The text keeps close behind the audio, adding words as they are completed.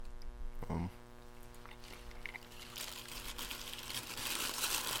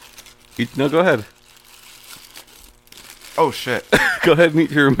No, go ahead. Oh, shit. Go ahead and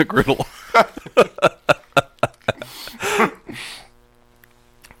eat your McGriddle.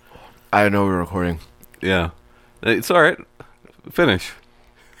 I know we're recording. Yeah. It's all right. Finish.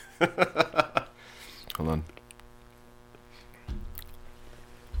 Hold on.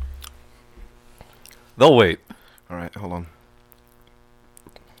 They'll wait. All right, hold on.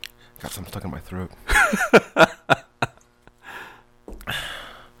 Got some stuck in my throat.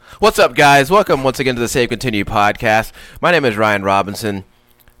 What's up, guys? Welcome once again to the Save Continue podcast. My name is Ryan Robinson.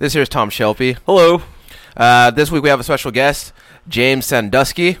 This here is Tom Shelby. Hello. This week we have a special guest, James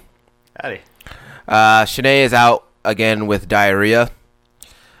Sandusky. Howdy. Shanae is out again with diarrhea.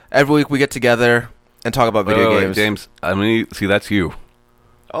 Every week we get together and talk about video games. James, see, that's you.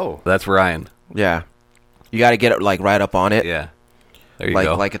 Oh. That's Ryan. Yeah. You got to get it right up on it. Yeah. There you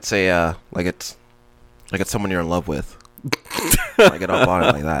go. Like it's a like it's someone you're in love with. Get up on it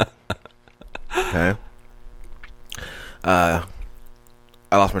like that. Okay. I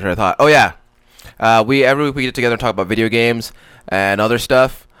lost my train of thought. Oh yeah. Every week we get together and talk about video games and other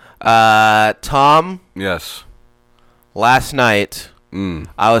stuff. Tom. Yes. Last night,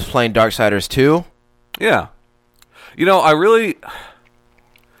 I was playing Darksiders 2. Yeah.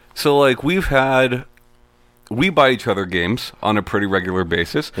 We buy each other games on a pretty regular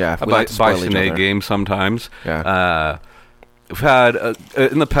basis. Yeah, I we buy like to spoil each Shanae other. games sometimes. Yeah. We've had,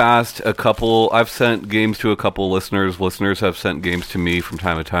 in the past, I've sent games to a couple listeners. Listeners have sent games to me from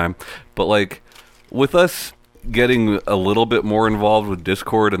time to time. But, with us getting a little bit more involved with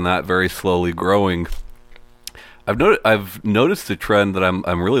Discord and that very slowly growing, I've noticed a trend that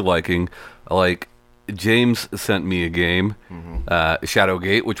I'm really liking. James sent me a game,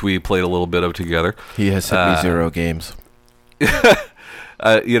 Shadowgate, which we played a little bit of together. He has sent me 0 games.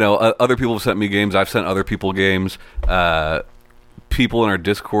 Other people have sent me games. I've sent other people games. People in our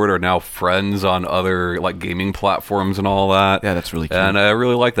Discord are now friends on other gaming platforms and all that. Yeah, that's really cute. And I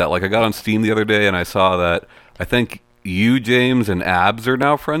really like that. I got on Steam the other day and I saw that I think you, James, and Abs are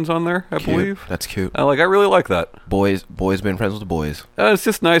now friends on there, I believe. That's cute. I really like that. Boys been friends with the boys. It's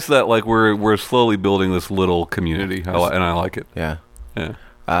just nice that we're slowly building this little community, and I like it. Yeah.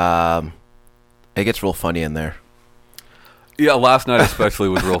 Yeah. It gets real funny in there. Yeah, last night especially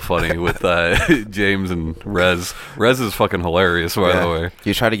was real funny with James and Rez. Rez is fucking hilarious, by the way. He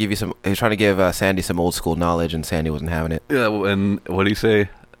was trying to give Sandy some old school knowledge, and Sandy wasn't having it. Yeah, and what do you say?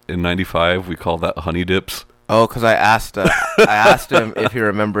 In '95, we called that honey dips. Oh, because I asked him if he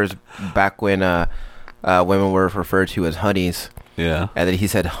remembers back when women were referred to as honeys. Yeah. And then he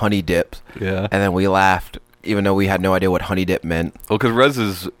said honey dips. Yeah. And then we laughed, even though we had no idea what honey dip meant. Well, because Rez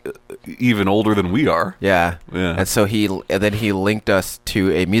is even older than we are. Yeah. Yeah. And so he linked us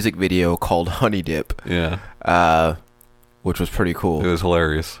to a music video called Honey Dip. Yeah. Which was pretty cool. It was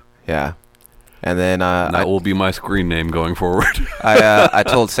hilarious. Yeah. And then that will be my screen name going forward. I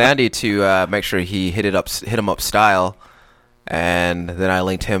told Sandy to make sure he hit him up style, and then I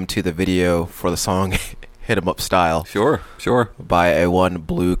linked him to the video for the song "Hit 'Em Up Style." Sure. By a one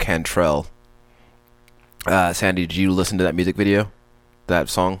Blue Cantrell. Sandy, did you listen to that music video, that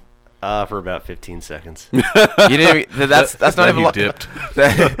song? For about 15 seconds. You didn't even, that's not even dipped.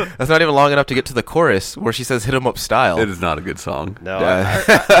 That's not even long enough to get to the chorus where she says "Hit 'Em Up Style." It is not a good song. No,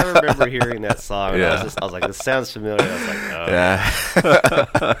 I remember hearing that song. And Yeah. I was like, this sounds familiar. I was like, oh.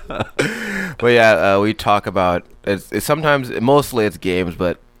 Yeah. But yeah, we talk about it's sometimes, mostly it's games,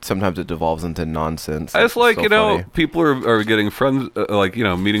 but sometimes it devolves into nonsense. I just It's so funny. people are getting friends,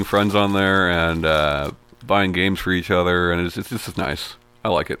 meeting friends on there and buying games for each other, and it's just nice. I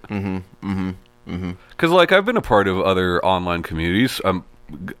like it. Because I've been a part of other online communities. I'm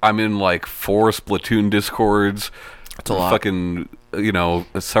in 4 Splatoon Discords. That's a lot. Fucking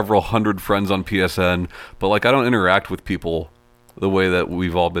several hundred friends on PSN, but I don't interact with people the way that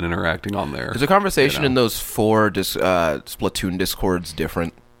we've all been interacting on there. Is the conversation in those 4 Splatoon Discords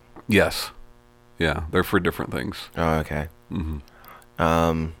different? Yes. Yeah, they're for different things. Oh, okay.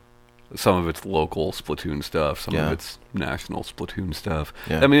 Some of it's local Splatoon stuff. Some Yeah. of it's national Splatoon stuff.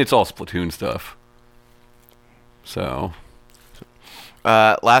 Yeah. I mean, it's all Splatoon stuff. So,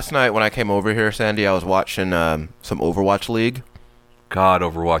 Last night when I came over here, Sandy, I was watching some Overwatch League. God,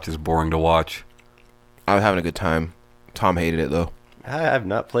 Overwatch is boring to watch. I was having a good time. Tom hated it though. I have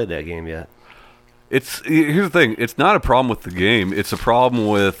not played that game yet. Here's the thing. It's not a problem with the game. It's a problem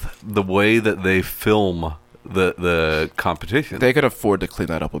with the way that they film the competition. They could afford to clean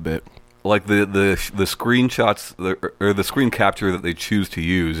that up a bit. The screenshots or the screen capture that they choose to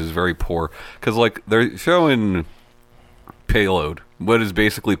use is very poor because they're showing payload. What is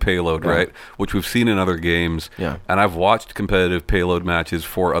basically payload, right? Which we've seen in other games. Yeah. And I've watched competitive payload matches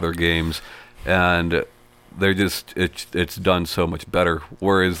for other games, and they're just it's done so much better.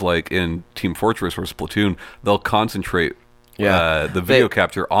 Whereas like in Team Fortress or Splatoon, they'll concentrate the video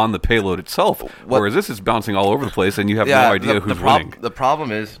capture on the payload itself. Whereas this is bouncing all over the place, and you have no idea who's winning. The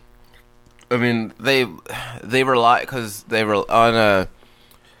problem is, I mean, they rely on a.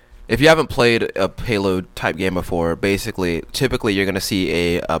 If you haven't played a payload type game before, typically you're going to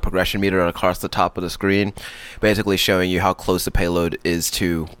see a progression meter across the top of the screen, basically showing you how close the payload is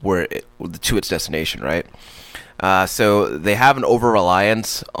to to its destination, right? So they have an over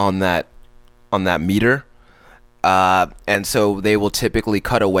reliance on that meter, and so they will typically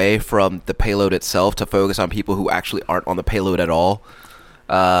cut away from the payload itself to focus on people who actually aren't on the payload at all.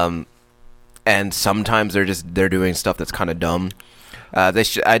 And sometimes they're doing stuff that's kind of dumb. I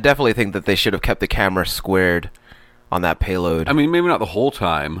definitely think that they should have kept the camera squared on that payload. I mean, maybe not the whole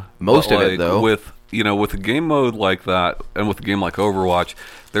time. Most of it, though. With a game mode like that, and with a game like Overwatch,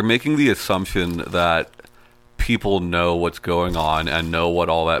 they're making the assumption that people know what's going on and know what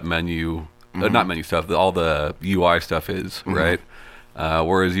all that menu, not menu stuff, all the UI stuff is, right?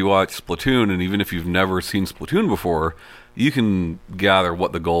 Whereas you watch Splatoon, and even if you've never seen Splatoon before, you can gather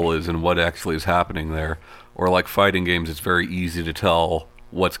what the goal is and what actually is happening there. Or like fighting games, it's very easy to tell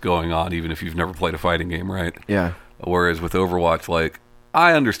what's going on, even if you've never played a fighting game, right? Yeah. Whereas with Overwatch, like,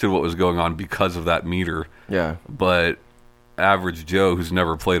 I understood what was going on because of that meter. Yeah. But average Joe who's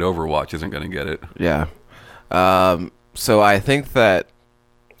never played Overwatch isn't going to get it. Yeah. So I think that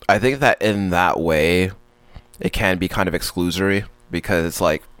in that way, it can be kind of exclusory because it's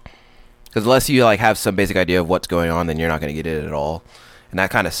like, because unless you like have some basic idea of what's going on, then you're not going to get it at all, and that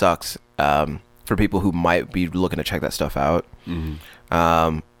kind of sucks. For people who might be looking to check that stuff out.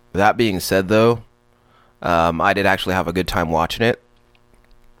 That being said, though, I did actually have a good time watching it.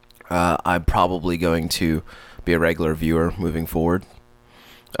 I'm probably going to be a regular viewer moving forward.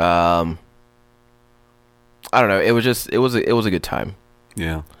 I don't know. It was a good time.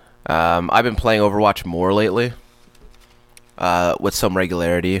 Yeah. I've been playing Overwatch more lately, with some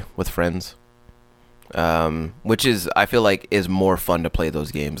regularity with friends, which I feel like is more fun to play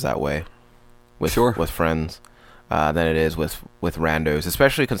those games that way. With friends than it is with randos,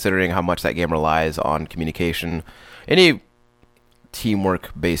 especially considering how much that game relies on communication. Any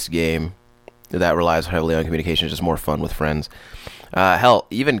teamwork-based game that relies heavily on communication is just more fun with friends. Hell,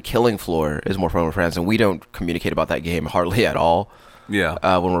 even Killing Floor is more fun with friends, and we don't communicate about that game hardly at all. Yeah.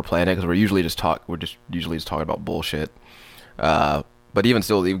 When we're playing it, because we're usually just talking about bullshit. But even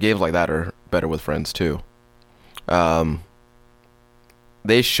still, games like that are better with friends too.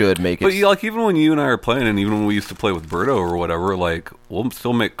 They should make it. But like, even when you and I are playing, and even when we used to play with Berto or whatever, like, we'll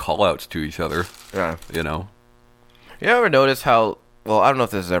still make call-outs to each other. Yeah. You know? You ever notice how, well, I don't know if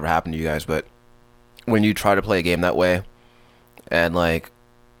this has ever happened to you guys, but when you try to play a game that way, and like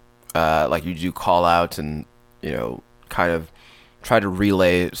you do call-outs and, you know, kind of try to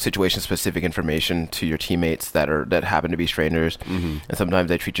relay situation-specific information to your teammates that happen to be strangers, and sometimes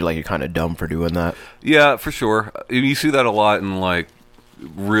they treat you like you're kind of dumb for doing that. Yeah, for sure. You see that a lot in, like,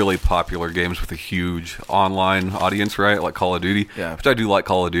 really popular games with a huge online audience, right? Like Call of Duty, which I do like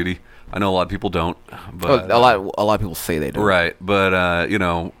Call of Duty. I know a lot of people don't, but a lot of people say they do. Right, but you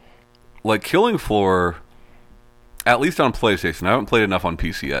know, like Killing Floor, at least on PlayStation. I haven't played enough on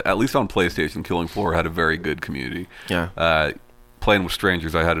PC yet. At least on PlayStation, Killing Floor had a very good community. Yeah. Playing with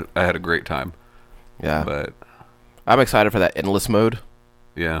strangers, I had a great time. Yeah. But I'm excited for that endless mode.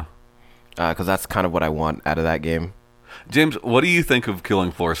 Yeah. Because that's kind of what I want out of that game. James, what do you think of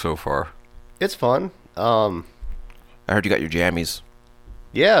Killing Floor so far? It's fun. I heard you got your jammies.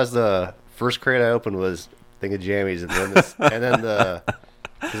 Yeah, it was the first crate I opened was thing of jammies, and then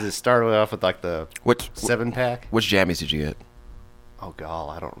because it started off with like the 7-pack. Which jammies did you get? Oh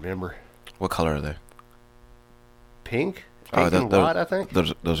god, I don't remember. What color are they? Pink and white, I think.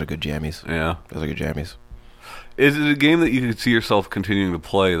 Those are good jammies. Yeah, those are good jammies. Is it a game that you could see yourself continuing to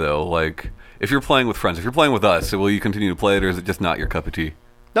play though? Like, if you're playing with friends, if you're playing with us, will you continue to play it, or is it just not your cup of tea?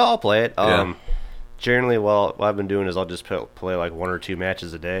 No, I'll play it. Generally, what I've been doing is I'll just play like 1 or 2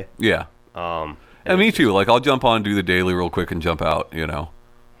 matches a day. Yeah. And me too. Like, I'll jump on, do the daily real quick, and jump out, you know.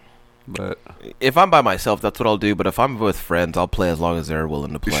 But if I'm by myself, that's what I'll do. But if I'm with friends, I'll play as long as they're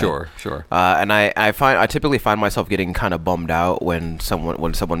willing to play. Sure. And I typically find myself getting kind of bummed out when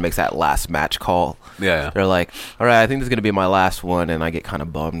someone makes that last match call. Yeah. They're like, all right, I think this is going to be my last one, and I get kind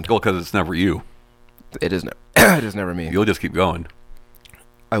of bummed. Well, because it's never you. It is it is never me. You'll just keep going.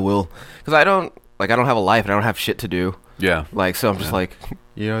 I will, because I don't have a life and I don't have shit to do. Yeah. Like, so I'm just like,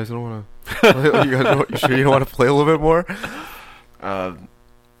 you guys don't want to You sure you don't want to play a little bit more?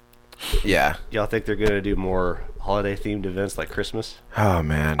 Yeah. Y'all think they're gonna do more holiday themed events like Christmas? Oh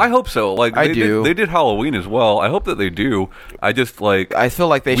man, I hope so. Like I do. They did Halloween as well. I hope that they do. I just like. I feel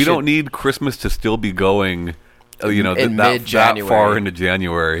like we don't need Christmas to still be going. That far into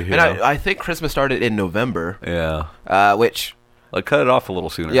January. And I think Christmas started in November. Yeah. Which. Like cut it off a little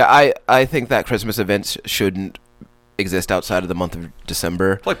sooner. Yeah, I think that Christmas events shouldn't exist outside of the month of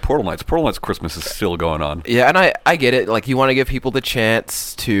December. It's like Portal Knights. Portal Knights Christmas is still going on. Yeah, and I get it. Like you want to give people the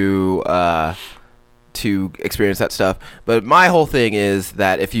chance to experience that stuff. But my whole thing is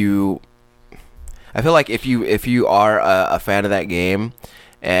that I feel like if you are a fan of that game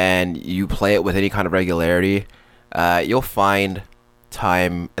and you play it with any kind of regularity, you'll find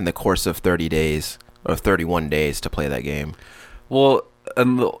time in the course of 30 days or 31 days to play that game. Well,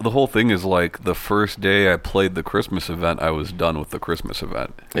 and the whole thing is like the first day I played the Christmas event, I was done with the Christmas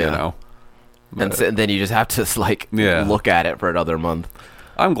event. You know, and then you just have to look at it for another month.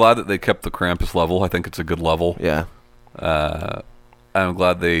 I'm glad that they kept the Krampus level. I think it's a good level. Yeah. I'm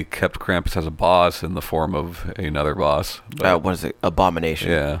glad they kept Krampus as a boss in the form of another boss. What is it?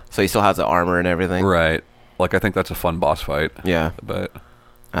 Abomination. Yeah. So he still has the armor and everything. Right. Like I think that's a fun boss fight. Yeah. But.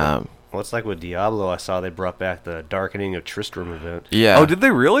 Well, it's like with Diablo. I saw they brought back the Darkening of Tristram event. Yeah. Oh, did they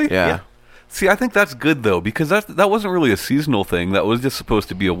really? Yeah. See, I think that's good though, because that wasn't really a seasonal thing. That was just supposed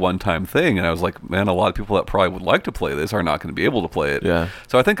to be a one-time thing, and I was like, man, a lot of people that probably would like to play this are not going to be able to play it. Yeah.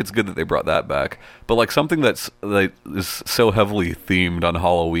 So I think it's good that they brought that back. But like something that's like is so heavily themed on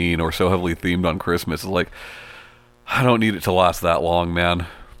Halloween or so heavily themed on Christmas is like, I don't need it to last that long, man.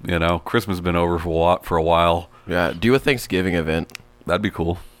 You know, Christmas has been over for a while. Yeah. Do a Thanksgiving event. That'd be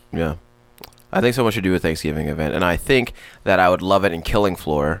cool. Yeah. I think someone should do a Thanksgiving event, and I think that I would love it in Killing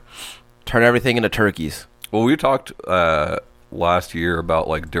Floor. Turn everything into turkeys. Well, we talked last year about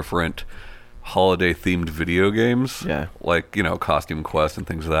like different holiday-themed video games. Yeah. Like, Costume Quest and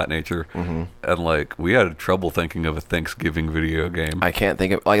things of that nature. Mm-hmm. And like, we had trouble thinking of a Thanksgiving video game. I can't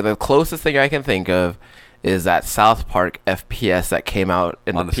think of the closest thing I can think of is that South Park FPS that came out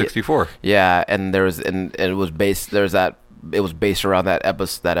on the 64. Yeah, and it was based around that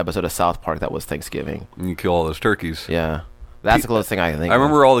episode of South Park that was Thanksgiving. And you kill all those turkeys. Yeah. That's the closest thing I can think of. I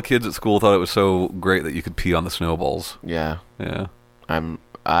remember all the kids at school thought it was so great that you could pee on the snowballs. Yeah. Yeah.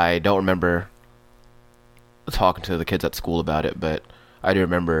 I don't remember talking to the kids at school about it, but I do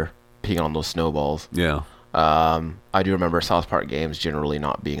remember peeing on those snowballs. Yeah. I do remember South Park games generally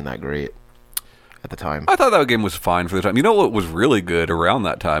not being that great at the time. I thought that game was fine for the time. You know what was really good around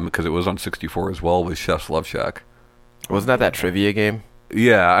that time, because it was on 64 as well, was Chef's Love Shack. Wasn't that trivia game?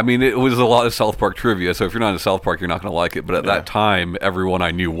 Yeah, I mean, it was a lot of South Park trivia, so if you're not into South Park, you're not going to like it. But at that time, everyone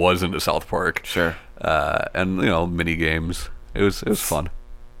I knew was into South Park. Sure. And, mini games. It was fun.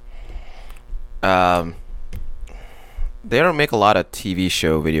 They don't make a lot of TV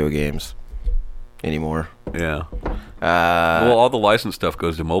show video games anymore. Yeah. Well, all the licensed stuff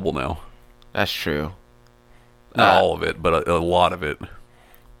goes to mobile now. That's true. Not all of it, but a lot of it.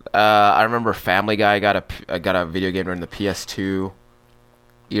 I remember Family Guy got a video game during the PS2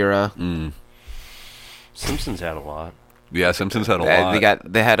 era. Simpsons had a lot. Yeah, Simpsons had a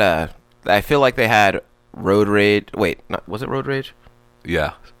lot. I feel like they had Road Rage. Wait, was it Road Rage?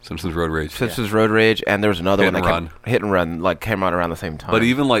 Yeah, Simpsons Road Rage. Simpsons Road Rage, and there was another Hit one and that Hit and Run came out around the same time. But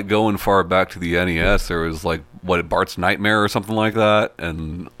even like going far back to the NES, there was like Bart's Nightmare or something like that,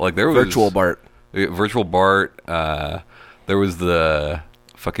 and like there was Virtual Bart. Virtual Bart. There was the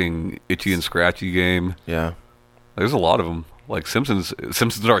fucking Itchy and Scratchy game. Yeah, there's a lot of them. Like Simpsons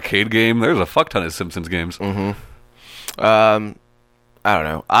arcade game. There's a fuck ton of Simpsons games. Mm-hmm. I don't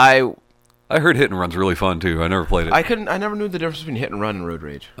know. I heard Hit and Run's really fun too. I never played it. I never knew the difference between Hit and Run and Road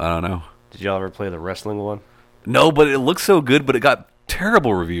Rage. I don't know. Did y'all ever play the wrestling one? No, but it looks so good. But it got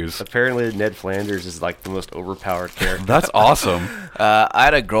terrible reviews. Apparently, Ned Flanders is like the most overpowered character. That's awesome. I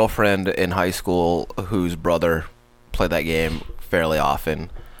had a girlfriend in high school whose brother played that game fairly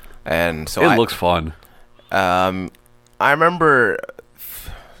often, and so it looks fun. I remember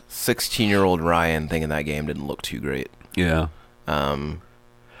 16-year-old Ryan thinking that game didn't look too great. Yeah.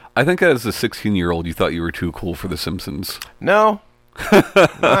 I think as a 16-year-old, you thought you were too cool for The Simpsons. No, I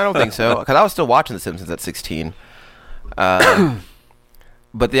don't think so. Because I was still watching The Simpsons at 16.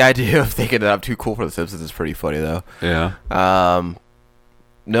 But the idea of thinking that I'm too cool for The Simpsons is pretty funny, though. Yeah.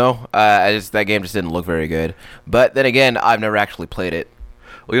 No, that game just didn't look very good. But then again, I've never actually played it.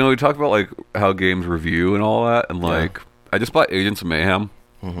 Well, we talked about like how games review and all that, and like I just bought Agents of Mayhem,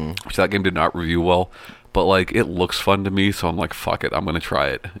 which that game did not review well. But, like, it looks fun to me, so I'm like, fuck it, I'm going to try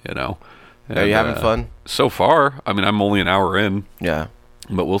it, And, are you having fun? So far. I mean, I'm only an hour in. Yeah.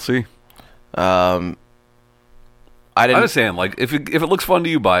 But we'll see. I didn't. I'm just saying, like, if it looks fun to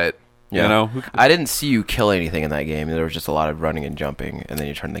you, buy it. Yeah. You know, I didn't see you kill anything in that game. There was just a lot of running and jumping, and then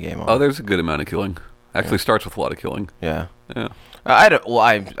you turn the game on. oh, there's a good amount of killing. Actually, starts with a lot of killing. Yeah. Yeah. I don't. Well,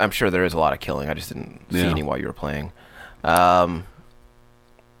 I'm sure there is a lot of killing. I just didn't see Yeah. any while you were playing. Yeah.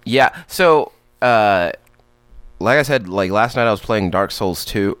 So, like I said, like last night I was playing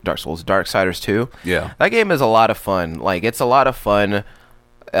Darksiders 2. Yeah. That game is a lot of fun. Like it's a lot of fun,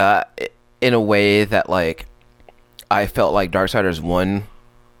 in a way that like I felt like Darksiders 1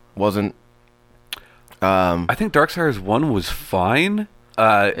 wasn't. I think Darksiders 1 was fine.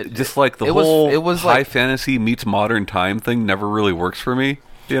 Just like the it was- whole it was high like- fantasy meets modern time thing never really works for me.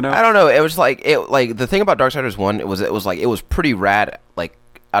 You know? I don't know. It was like the thing about Darksiders 1. It was pretty rad like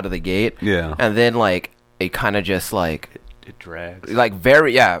out of the gate. Yeah. And then like it kind of just like. It drags. Like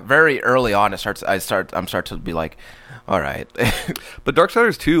very early on I'm start to be like, all right. But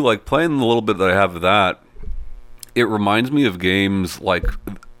Darksiders 2, like playing the little bit that I have of that, it reminds me of games like,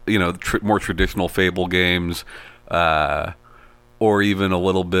 you know, more traditional Fable games, or even a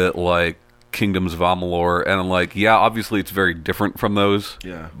little bit like Kingdoms of Amalur. And like, yeah, obviously it's very different from those.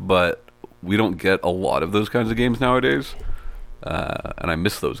 Yeah. But we don't get a lot of those kinds of games nowadays. And I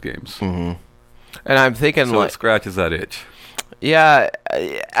miss those games. And I'm thinking So like, it scratches that itch. yeah,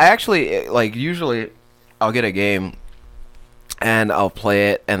 I actually like usually I'll get a game and I'll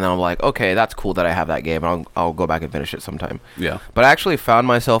play it and then I'm like, okay, that's cool that I have that game. I'll go back and finish it sometime. Yeah. But I actually found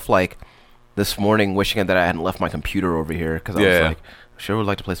myself like this morning wishing that I hadn't left my computer over here because I was Yeah. like, I sure would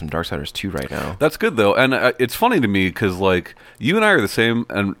like to play some Darksiders 2 right now. That's good though, and it's funny to me because like you and I are the same,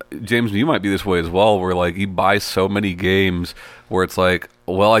 and James, you might be this way as well. Where like you buy so many games, where it's like,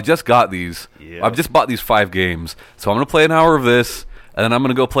 well, I just got these. Yep. I've just bought these 5 games, so I'm gonna play an hour of this, and then I'm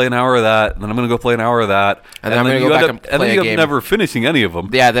gonna go play an hour of that, and then I'm gonna go play an hour of that, And then I'm gonna go you back end and up, and play then a you end game. up never finishing any of them.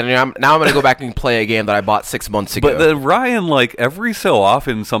 Yeah, then now I'm going to go back and play a game that I bought 6 months ago. But then Ryan, like every so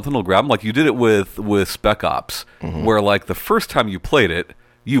often, something will grab him. Like you did it with Spec Ops, Mm-hmm. where like the first time you played it,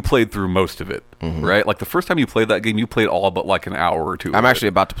 you played through most of it, Mm-hmm. right? Like the first time you played that game, you played all but like an hour or two. I'm of actually it.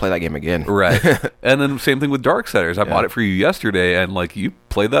 about to play that game again. Right. And then same thing with Darksiders. I bought it for you yesterday, and like you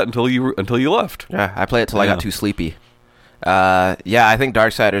played that until you left. Yeah, I played it till I Yeah. got too sleepy. Yeah, I think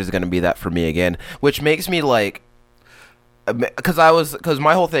Darksiders is going to be that for me again, which makes me like, because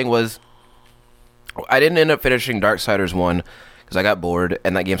my whole thing was, I didn't end up finishing Darksiders 1 because I got bored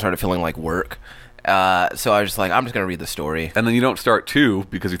and that game started feeling like work. So I was just like, I'm just going to read the story. And then you don't start 2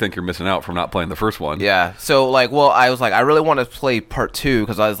 because you think you're missing out from not playing the first one. Yeah, so like, well, I was like, I really want to play part 2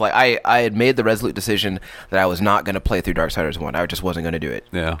 because I was like, I had made the resolute decision that I was not going to play through Darksiders 1. I just wasn't going to do it.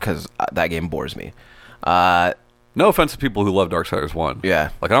 Yeah. Because that game bores me. No offense to people who love Darksiders 1. Yeah.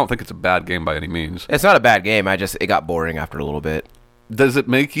 Like I don't think it's a bad game by any means. It's not a bad game. it got boring after a little bit. Does it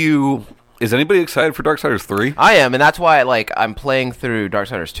make you? Is anybody excited for Darksiders 3? I am, and that's why like I'm playing through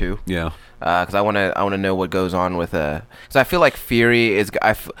Darksiders 2 Yeah. because I want to know what goes on with because I feel like Fury is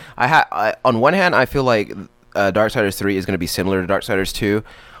on one hand I feel like Darksiders 3 is going to be similar to Darksiders 2,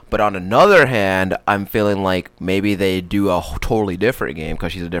 but on another hand I'm feeling like maybe they do a totally different game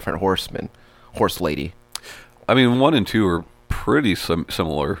because she's a different horse lady. I mean, 1 and 2 are pretty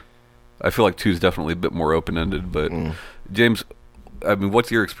similar. I feel like 2 is definitely a bit more open-ended, but James, I mean,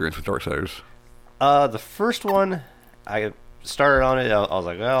 what's your experience with Darksiders? The first one, I started on it. I was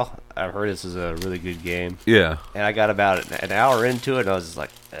like, well, I've heard this is a really good game, Yeah. and I got about an hour into it, and I was just like,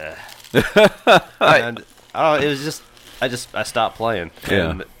 ugh. And I don't know, it was just I stopped playing.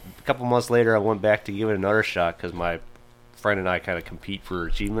 Yeah. And a couple months later, I went back to give it another shot because my friend and I kind of compete for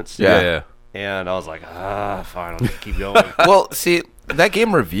achievements. Yeah. And I was like, fine, I'll just keep going. Well, see, that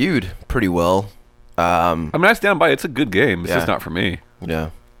game reviewed pretty well. I mean, I stand by it. It's a good game. It's Yeah. just not for me. Yeah.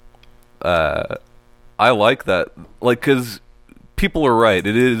 I like that, like, because people are right.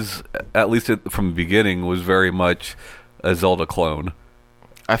 It is, at least from the beginning, was very much a Zelda clone.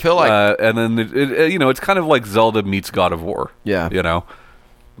 I feel like And then, you know, it's kind of like Zelda meets God of War. Yeah. You know?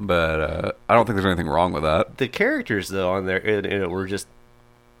 But I don't think there's anything wrong with that. The characters, though, on there in it were just,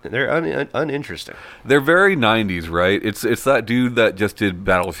 they're uninteresting. They're very 90s, right? It's that dude that just did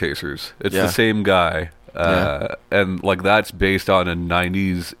Battle Chasers. It's Yeah. the same guy. And like that's based on a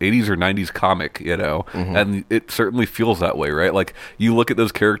 80s or 90s comic, you know, and it certainly feels that way, right? Like you look at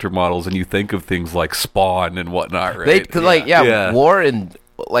those character models and you think of things like Spawn and whatnot, right? Cause like Yeah. War and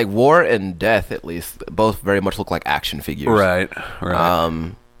Death at least both very much look like action figures, right.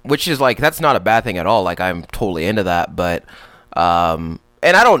 which is like that's not a bad thing at all. Like I'm totally into that, but and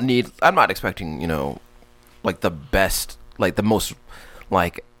I'm not expecting, you know, like the best, like the most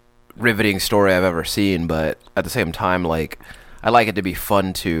like riveting story I've ever seen, but at the same time, like I like it to be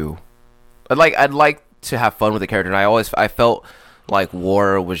fun to I'd like to have fun with the character, and I felt like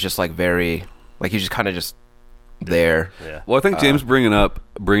War was just like very like he just kind of just there. Yeah. Well, I think James bringing up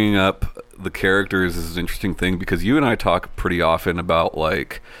the characters is an interesting thing because you and I talk pretty often about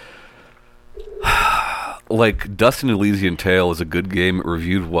like Dust and Elysian Tale is a good game. It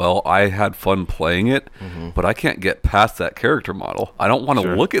reviewed well. I had fun playing it, but I can't get past that character model. I don't want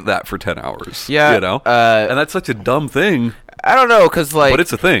to look at that for 10 hours. Yeah, you know, and that's such a dumb thing. I don't know, because like, but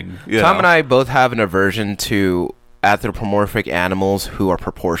it's a thing. Tom and I both have an aversion to anthropomorphic animals who are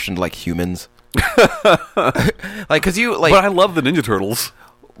proportioned like humans. Like, cause you like. But I love the Ninja Turtles.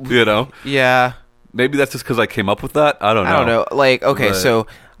 You know. Yeah. Maybe that's just because I came up with that. I don't know. Like, okay, so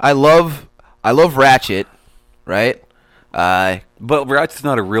I love Ratchet, right? But Ratchet's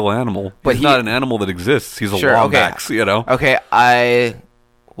not a real animal. But he's not an animal that exists. He's a sure, Lombax. Okay. You know. Okay.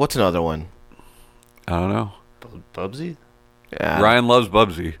 What's another one? I don't know. Bubsy. Yeah. Ryan loves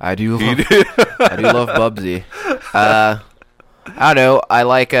Bubsy. I do love Bubsy. I don't know. I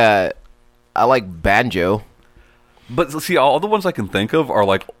like Banjo. But see, all the ones I can think of are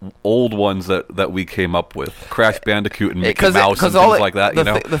like old ones that we came up with. Crash Bandicoot and Mickey Mouse and things like that. You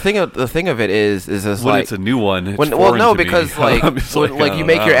know, the thing of it is this when like it's a new one. It's well, no, to me. because like you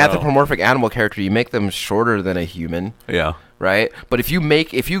make your anthropomorphic animal character, you make them shorter than a human. Yeah. Right. But if you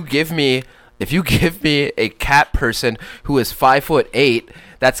give me a cat person who is 5'8",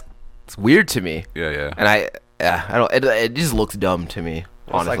 it's weird to me. Yeah. And I don't. It just looks dumb to me,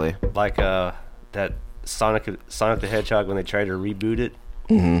 honestly. Like that Sonic the Hedgehog when they tried to reboot it.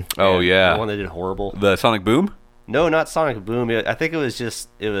 Mm-hmm. Oh yeah, the one that did horrible. The Sonic Boom. No, not Sonic Boom. I think it was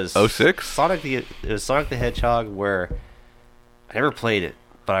 06? Sonic the Hedgehog, where I never played it,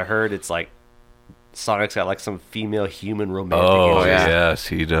 but I heard it's like Sonic's got like some female human romantic. Oh interest. yes,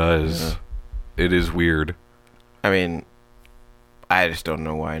 he does. Yeah. It is weird. I mean, I just don't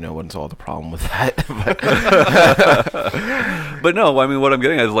know why no one saw the problem with that. But no, I mean, what I'm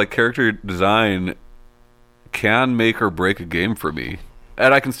getting at is like character design can make or break a game for me,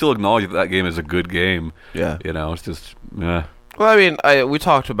 and I can still acknowledge that game is a good game. Yeah, you know, it's just. Well, I mean, we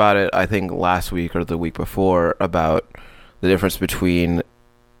talked about it. I think last week or the week before about the difference between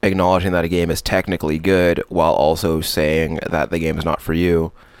acknowledging that a game is technically good while also saying that the game is not for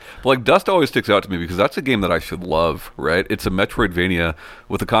you. Like, Dust always sticks out to me because that's a game that I should love, right? It's a Metroidvania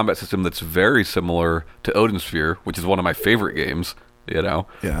with a combat system that's very similar to Odin Sphere, which is one of my favorite games, you know?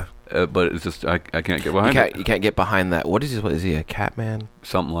 Yeah. But it's just, I can't get behind it. You can't get behind that. What is he, a cat man?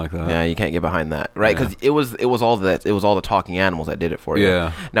 Something like that. Yeah, you can't get behind that. Right, because it was all the talking animals that did it for you.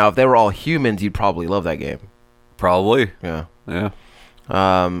 Yeah. Now, if they were all humans, you'd probably love that game. Probably. Yeah. Yeah.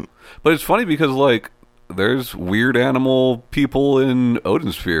 But it's funny because, like, there's weird animal people in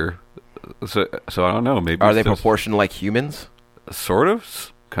Odin Sphere. So I don't know. Maybe are they proportioned like humans? Sort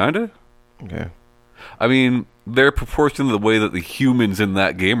of, kind of. Okay. I mean, they're proportioned the way that the humans in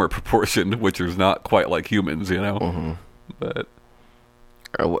that game are proportioned, which is not quite like humans, you know. Mm-hmm. But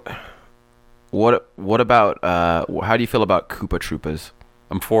what about how do you feel about Koopa Troopas?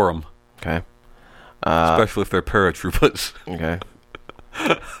 I'm for them. Okay. Especially if they're paratroopas. Okay.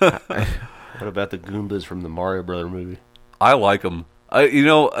 What about the Goombas from the Mario Brother movie? I like them.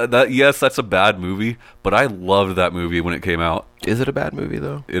 That's a bad movie, but I loved that movie when it came out. Is it a bad movie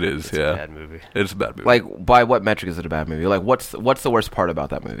though? It is. It's a bad movie. It's a bad movie. Like, by what metric is it a bad movie? Like, what's the worst part about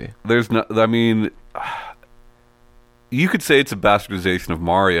that movie? There's no. I mean, you could say it's a bastardization of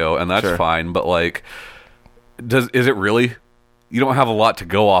Mario, and that's fine. But like, is it really? You don't have a lot to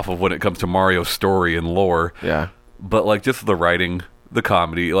go off of when it comes to Mario's story and lore. Yeah. But like, just the writing, the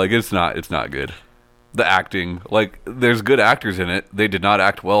comedy, like it's not good. The acting, like there's good actors in it. They did not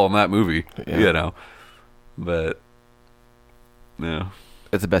act well in that movie, you know. But yeah,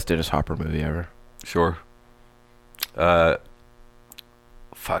 it's the best Dennis Hopper movie ever. Sure.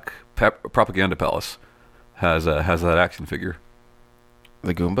 Propaganda Palace has that action figure.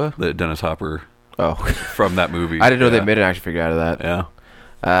 The Goomba? The Dennis Hopper. Oh, from that movie. I didn't know they made an action figure out of that. Yeah.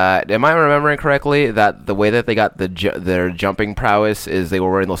 Am I remembering correctly that the way that they got their jumping prowess is they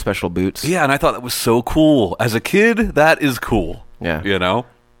were wearing those special boots? Yeah, and I thought that was so cool. As a kid, that is cool. Yeah. You know?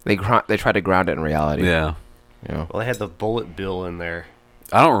 They tried to ground it in reality. Yeah. Yeah. Well, they had the bullet bill in there.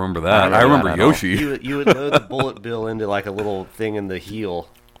 I don't remember that. I remember Yoshi. You would load the bullet bill into like a little thing in the heel,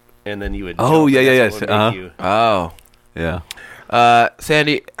 and then you would. Oh, yeah. Oh. Yeah.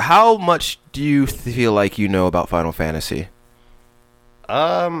 Sandy, how much do you feel like you know about Final Fantasy?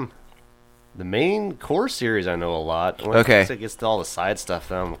 The main core series I know a lot. Once it gets to all the side stuff,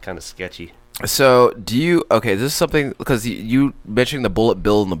 then I'm kind of sketchy. So, this is something, because you mentioning the bullet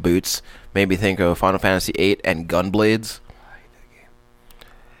bill and the boots made me think of Final Fantasy VIII and Gunblades.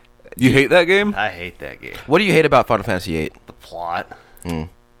 You hate that game? I hate that game. What do you hate about Final Fantasy VIII? The plot.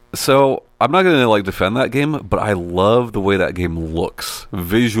 So I'm not gonna like defend that game, but I love the way that game looks.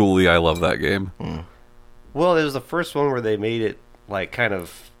 Visually, I love that game. Well, it was the first one where they made it like kind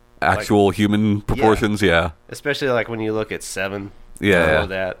of Actual human proportions, yeah. Especially like when you look at 7. Yeah.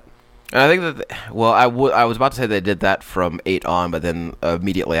 That. And I think that I was about to say they did that from 8 on, but then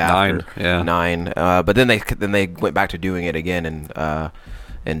immediately after 9. But then they went back to doing it again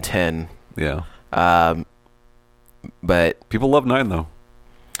in 10. Yeah. But people love 9 though.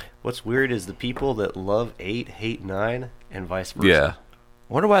 What's weird is the people that love 8 hate 9, and vice versa. Yeah.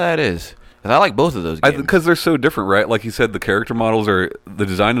 I wonder why that is. 'Cause I like both of those games. Because they're so different, right? Like you said, the character models the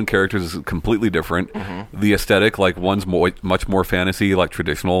design and characters is completely different. Mm-hmm. The aesthetic, like one's much more fantasy, like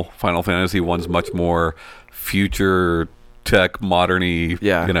traditional Final Fantasy. One's much more future tech, modern-y.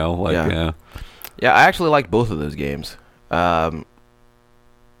 Yeah. You know, like yeah. Yeah, I actually like both of those games. I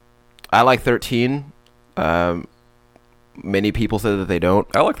like 13. Many people say that they don't,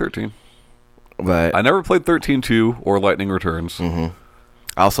 I like 13. but I never played 13-2 or Lightning Returns. I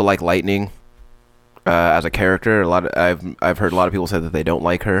also like Lightning as a character. I've heard a lot of people say that they don't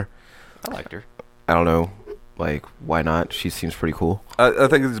like her. I liked her. I don't know, like why not? She seems pretty cool. I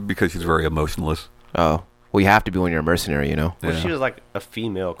think it's because she's very emotionless. Oh, well, you have to be when you're a mercenary, you know. Well, Yeah. she was like a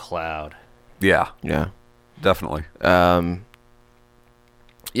female Cloud. Yeah, Yeah. definitely.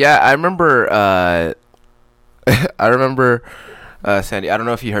 Yeah, I remember. Sandy. I don't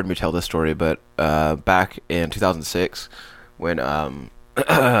know if you heard me tell this story, but back in 2006, when Final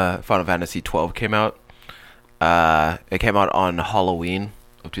Fantasy 12 came out, it came out on Halloween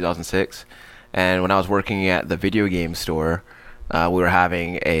of 2006, and when I was working at the video game store, we were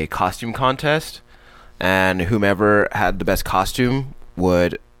having a costume contest, and whomever had the best costume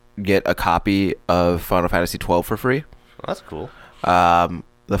would get a copy of Final Fantasy 12 for free. Well, that's cool.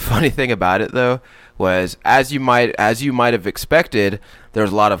 The funny thing about it, though, was as you might have expected, there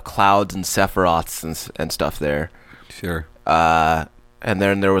was a lot of Clouds and Sephiroths and stuff there. Sure. And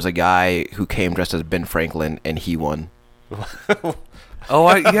then there was a guy who came dressed as Ben Franklin, and he won. Oh,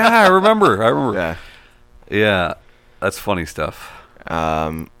 I remember. Yeah. Yeah, that's funny stuff.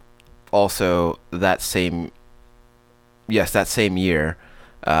 Also, that same year,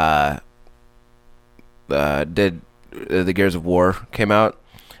 did the Gears of War came out.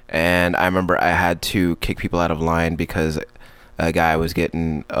 And I remember I had to kick people out of line because a guy was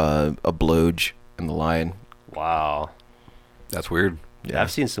getting a blowj in the line. Wow. That's weird. Yeah,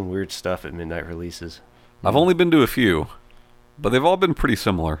 I've seen some weird stuff at midnight releases. I've only been to a few, but they've all been pretty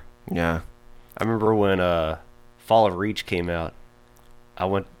similar. Yeah. I remember when Fall of Reach came out. I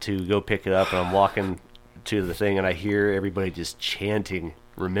went to go pick it up, and I'm walking to the thing, and I hear everybody just chanting,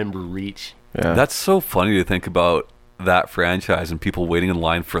 "Remember Reach." Yeah. That's so funny to think about that franchise and people waiting in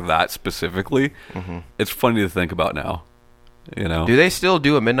line for that specifically. It's funny to think about now. You know, Do they still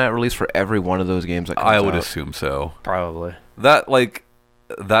do a midnight release for every one of those games that comes I would out? assume so. Probably. That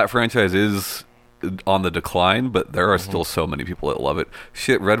franchise is on the decline, but there are still so many people that love it.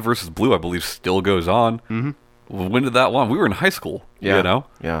 Shit, Red versus Blue, I believe, still goes on. Mm-hmm. When did that launch? We were in high school. Yeah. You know?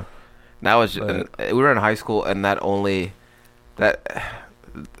 Yeah. That was we were in high school, and that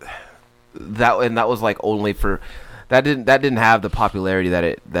was like only for that didn't have the popularity that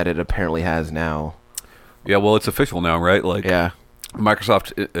it apparently has now. Yeah, well, it's official now, right? Like, Yeah.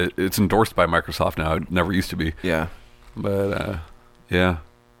 Microsoft, it's endorsed by Microsoft now. It never used to be. Yeah. But, yeah.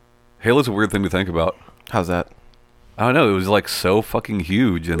 Halo's a weird thing to think about. How's that? I don't know. It was, like, so fucking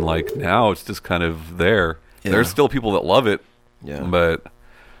huge, and, like, now it's just kind of there. Yeah. There's still people that love it, Yeah. but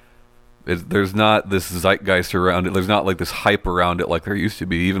there's not this zeitgeist around it. There's not, like, this hype around it like there used to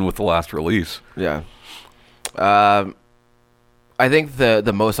be, even with the last release. Yeah. I think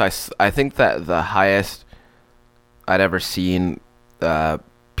I think that the highest I'd ever seen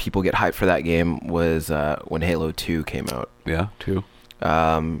people get hyped for that game was when Halo 2 came out. Yeah, too.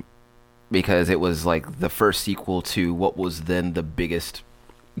 Because it was like the first sequel to what was then the biggest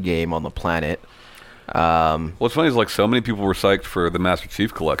game on the planet. What's funny is, like, so many people were psyched for the Master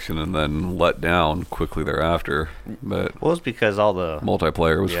Chief Collection and then let down quickly thereafter. But Well, it's because all the...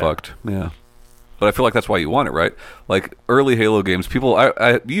 multiplayer was Yeah. fucked. Yeah. But I feel like that's why you want it, right? Like, early Halo games, people,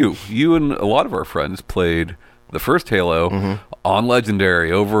 you and a lot of our friends played the first Halo on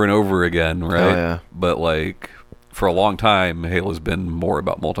Legendary over and over again, right? Oh, yeah. But, like, for a long time, Halo's been more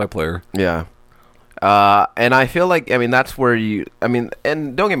about multiplayer. Yeah. And I feel like, I mean, that's where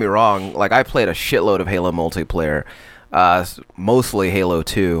and don't get me wrong, like, I played a shitload of Halo multiplayer, mostly Halo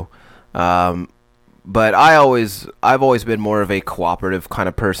 2. But I've always been more of a cooperative kind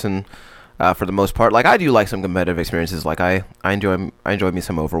of person. for the most part. Like, I do like some competitive experiences. Like, I enjoy me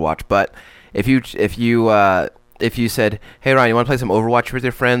some Overwatch. But if you said, hey Ryan, you want to play some Overwatch with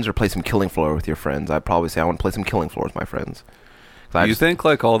your friends or play some Killing Floor with your friends, I'd probably say I want to play some Killing Floor with my friends. Do you think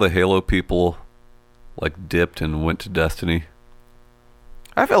like all the Halo people like dipped and went to Destiny?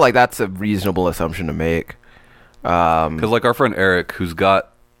 I feel like that's a reasonable assumption to make. Because like our friend Eric, who's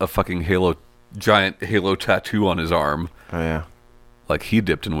got a fucking giant Halo tattoo on his arm. Oh yeah. Like he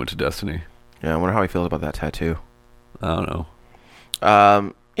dipped and went to Destiny. Yeah, I wonder how he feels about that tattoo. I don't know.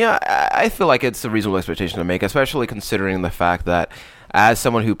 Yeah, I feel like it's a reasonable expectation to make, especially considering the fact that as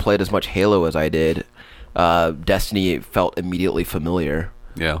someone who played as much Halo as I did, Destiny felt immediately familiar.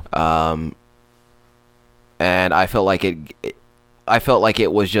 Yeah. And I felt like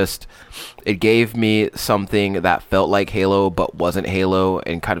it was just, it gave me something that felt like Halo but wasn't Halo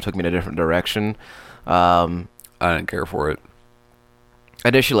and kind of took me in a different direction. I didn't care for it.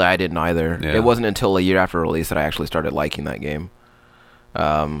 Initially, I didn't either. Yeah. It wasn't until a year after release that I actually started liking that game.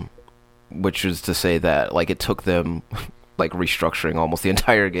 Which is to say that like it took them like restructuring almost the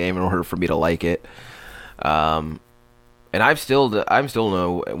entire game in order for me to like it. And I'm still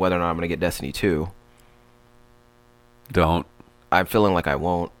know whether or not I'm going to get Destiny 2. Don't. I'm feeling like I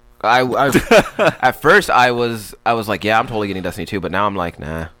won't. I at first I was like, yeah, I'm totally getting Destiny 2, but now I'm like,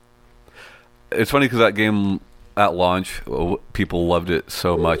 nah. It's funny because that game at launch, people loved it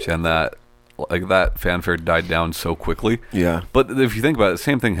so much, and that fanfare died down so quickly. Yeah. But if you think about it, the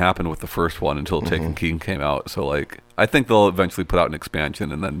same thing happened with the first one until Taken King came out. So like, I think they'll eventually put out an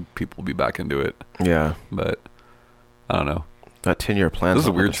expansion, and then people will be back into it. Yeah. But I don't know. That 10-year plan. This is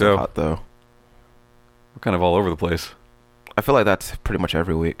a weird show. Hot, though. We're kind of all over the place. I feel like that's pretty much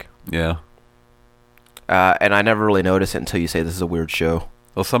every week. Yeah. And I never really notice it until you say this is a weird show.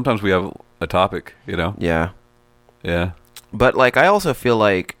 Well, sometimes we have a topic, you know? Yeah. Yeah. But like, I also feel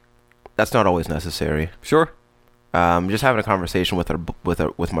like that's not always necessary. Sure. Just having a conversation with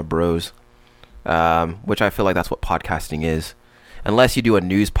my bros, which I feel like that's what podcasting is. Unless you do a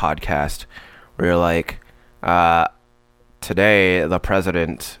news podcast where you're like, today the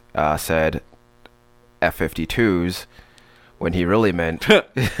president said F-52s when he really meant.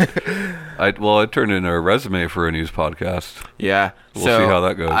 I turned in a resume for a news podcast. Yeah, We'll see how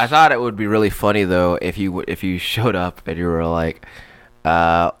that goes. I thought it would be really funny though if you showed up and you were like,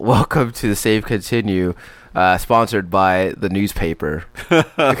 "Welcome to the Save Continue, sponsored by the newspaper."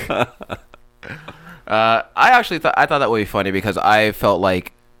 I thought that would be funny because I felt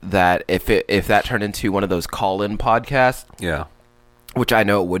like that if that turned into one of those call-in podcasts, Yeah. which I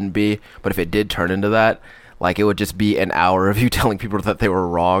know it wouldn't be, but if it did turn into that, like it would just be an hour of you telling people that they were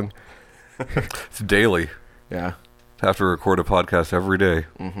wrong. It's daily. Yeah. Have to record a podcast every day.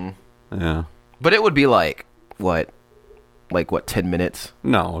 Mm-hmm. Yeah. But it would be like what, 10 minutes,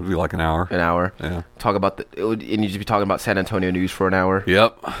 No, it'd be like an hour. an hour. Yeah. Talk about and you'd just be talking about San Antonio news for an hour.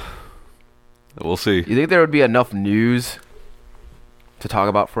 Yep. We'll see. You think there would be enough news to talk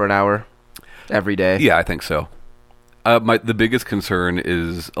about for an hour every day? Yeah, I think so. The biggest concern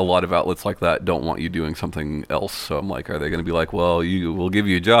is a lot of outlets like that don't want you doing something else. So I'm like, are they going to be like, well, we'll give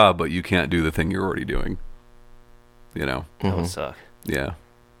you a job, but you can't do the thing you're already doing? You know? That would suck. Yeah.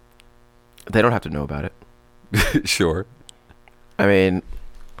 They don't have to know about it. Sure. I mean,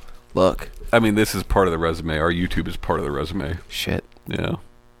 look. I mean, this is part of the resume. Our YouTube is part of the resume. Shit. Yeah.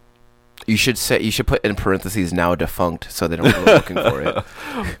 You should put in parentheses now defunct so they don't go looking for it.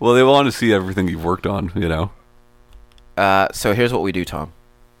 Well, they want to see everything you've worked on, you know? So here's what we do, Tom.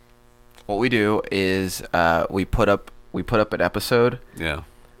 What we do is we put up an episode Yeah.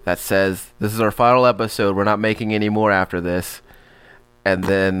 that says this is our final episode. We're not making any more after this. And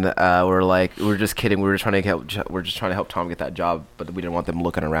then we're like, we're just kidding. We're just trying to help Tom get that job, but we didn't want them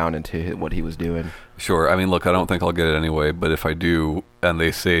looking around into what he was doing. Sure. I mean, look, I don't think I'll get it anyway, but if I do, and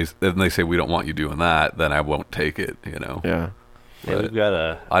they say we don't want you doing that, then I won't take it, you know? Yeah. Yeah,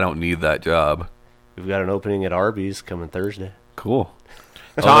 But I don't need that job. we've got an opening at Arby's coming Thursday. Cool.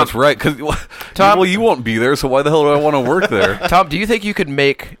 Tom- Oh, that's right. Tom- Well, you won't be there, so why the hell do I want to work there? Tom, do you think you can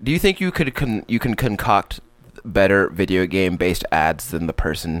concoct better video game based ads than the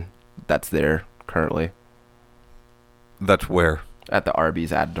person that's there currently That's where. at the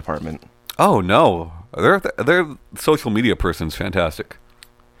Arby's ad department? Oh no, their social media person's fantastic.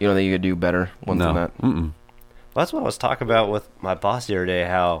 You don't think you could do better ones than No. that? Mm-mm. Well, that's what I was talking about with my boss the other day,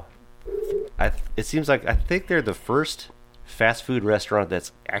 how it seems like I think they're the first fast food restaurant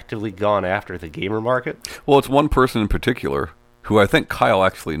that's actively gone after the gamer market. Well, it's one person in particular who I think Kyle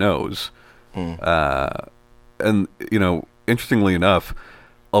actually knows. And, you know, interestingly enough,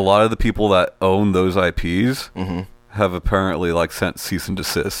 a lot of the people that own those IPs have apparently, like, sent cease and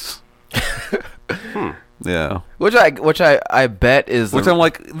desists. Yeah. Which I bet is Which I'm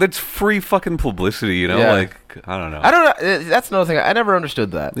like, that's free fucking publicity, you know? Yeah. Like, I don't know. I don't know. That's another thing. I never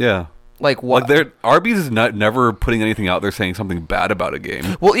understood that. Yeah. Like what? Like, Arby's is never putting anything out there saying something bad about a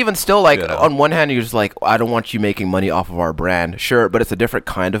game. Well, even still, like Yeah. on one hand, you're just like, I don't want you making money off of our brand, sure, but it's a different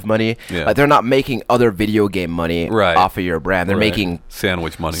kind of money. Yeah. Like they're not making other video game money Right. off of your brand. They're Right. making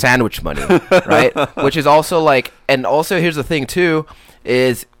Sandwich money. sandwich money, right? Which is also like, and also here's the thing too,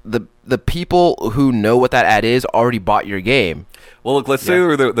 is the people who know what that ad is already bought your game. Well, look, let's say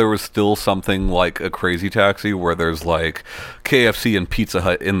there was still something like a Crazy Taxi where there's like KFC and Pizza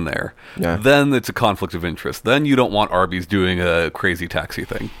Hut in there. Yeah. Then it's a conflict of interest. Then you don't want Arby's doing a Crazy Taxi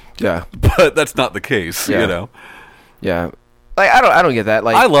thing. Yeah, But that's not the case, Yeah. you know? yeah. Like I don't get that.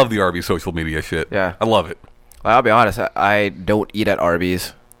 Like I love the Arby's social media shit. Yeah. I love it. I'll be honest, I don't eat at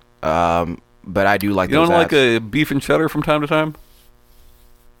Arby's, but I do like You those don't like ads. a beef and cheddar from time to time?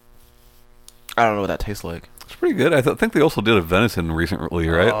 I don't know what that tastes like. It's pretty good. I think they also did a venison recently,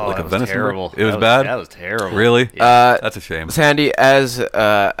 right? Oh, like that a was venison. terrible. It was That bad. That was terrible. Really? Yeah. That's a shame. Sandy, as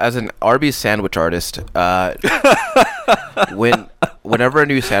an Arby's sandwich artist, whenever a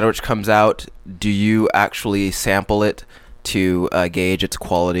new sandwich comes out, do you actually sample it to gauge its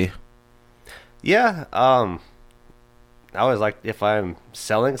quality? Yeah. I always like, if I'm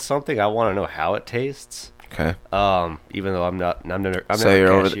selling something, I want to know how it tastes. Okay. Even though I'm not So not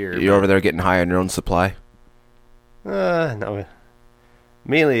you're a cashier. you're over there getting high on your own supply. No.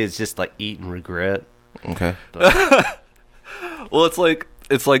 Mainly it's just like eat and regret. Okay. Well, it's like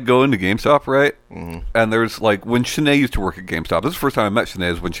going to GameStop, right? Mm-hmm. And there's like when Shanae used to work at GameStop. This is the first time I met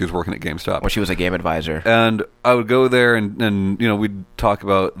Shanae is when she was working at GameStop. When she was a game advisor. And I would go there and you know, we'd talk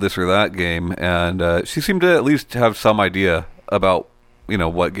about this or that game, and she seemed to at least have some idea about, you know,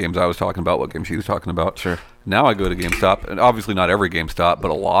 what games I was talking about, what games she was talking about. Sure. Now I go to GameStop, and obviously not every GameStop,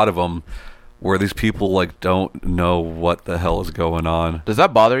 but a lot of them where these people like don't know what the hell is going on. Does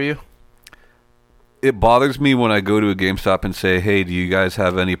that bother you? It bothers me when I go to a GameStop and say, hey, do you guys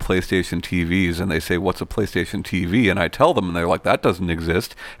have any PlayStation TVs? And they say, what's a PlayStation TV? And I tell them, and they're like, that doesn't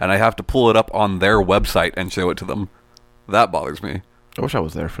exist. And I have to pull it up on their website and show it to them. That bothers me. I wish I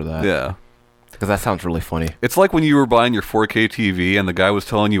was there for that. Yeah. Because that sounds really funny. It's like when you were buying your 4K TV and the guy was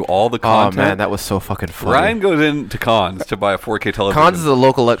telling you all the Oh content. man, that was so fucking funny. Ryan goes into Cons to buy a 4K television. Cons is a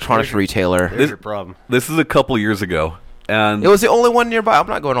local electronics retailer. There's your problem. This is a couple years ago. And It was the only one nearby. I'm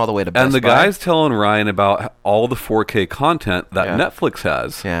not going all the way to Best and the Buy. guy's telling Ryan about all the 4K content that Yeah. Netflix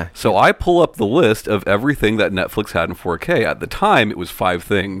has. Yeah. So I pull up the list of everything that Netflix had in 4K. At the time, it was 5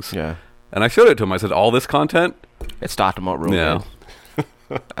 things. Yeah. And I showed it to him. I said, all this content? It stopped him up real Yeah. good.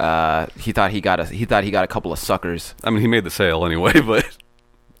 He thought he got a couple of suckers. I mean, he made the sale anyway, but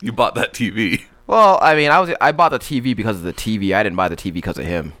you bought that TV. Well, I mean, I bought the TV because of the TV. I didn't buy the TV because of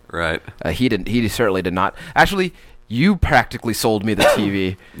him. Right. He didn't. He certainly did not. Actually, you practically sold me the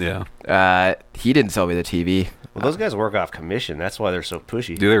TV. Yeah. He didn't sell me the TV. Well, those guys work off commission. That's why they're so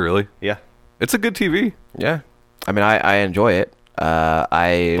pushy. Do they really? Yeah. It's a good TV. Yeah. I mean, I enjoy it. But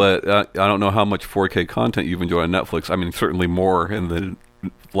I don't know how much 4K content you've enjoyed on Netflix. I mean, certainly more in the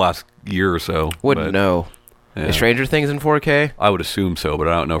last year or so. wouldn't but, know. yeah. Is Stranger Things in 4K? I would assume so, but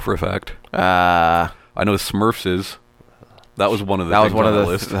I don't know for a fact. That I know Smurfs is. That was one of the was things one on of the the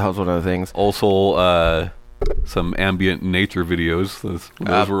list. that was one of the things. Also, some ambient nature videos. Those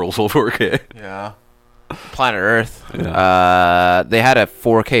were also 4K. Yeah. Planet Earth. Yeah. They had a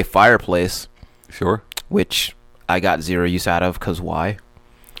 4K fireplace, Sure. which I got zero use out of because why?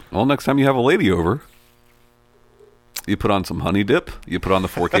 Well, next time you have a lady over, you put on some honey dip, you put on the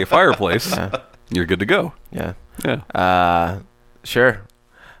 4K fireplace, you're good to go. Yeah. Yeah. Sure.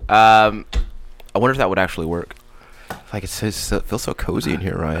 I wonder if that would actually work. Like it feels so cozy in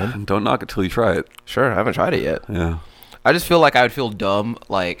here, Ryan. Don't knock it till you try it. Sure, I haven't tried it yet. Yeah. I just feel like I would feel dumb,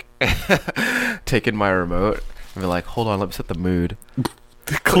 like taking my remote and be like, "Hold on, let me set the mood."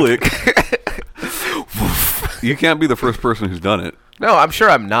 Click. You can't be the first person who's done it. No, I'm sure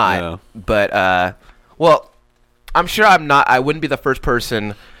I'm not. Yeah. But well, I'm sure I'm not. I wouldn't be the first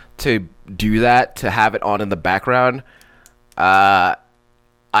person to do that, to have it on in the background. I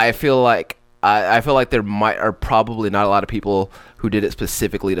feel like there are probably not a lot of people who did it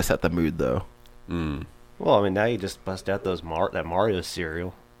specifically to set the mood, though. Well, I mean, now you just bust out that Mario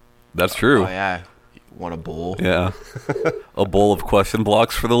cereal. That's true. Oh yeah, want a bowl? Yeah. A bowl of question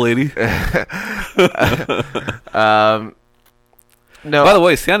blocks for the lady. No. By the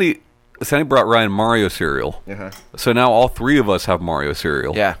way, Sandy brought Ryan Mario cereal. Uh-huh. So now all three of us have Mario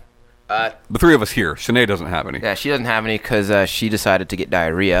cereal. Yeah. The three of us here. Shanae doesn't have any. Yeah, she doesn't have any because she decided to get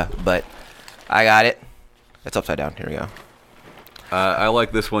diarrhea, but I got it. It's upside down. Here we go. I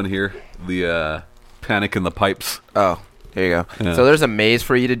like this one here. The Panic in the Pipes. Oh, there you go. Yeah. So there's a maze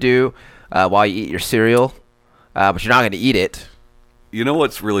for you to do while you eat your cereal, but you're not going to eat it. You know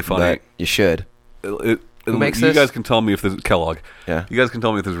what's really funny? But you should. Who makes you this? guys can tell me if this is Kellogg. Yeah. You guys can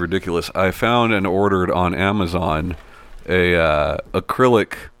tell me if this is ridiculous. I found and ordered on Amazon a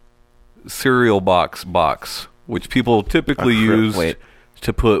acrylic cereal box, which people typically use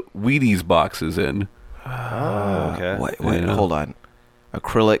to put Wheaties boxes in. Oh, okay. Wait, Yeah. hold on.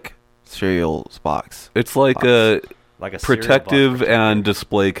 Acrylic cereal box. It's like Box. a Like a protective cereal box and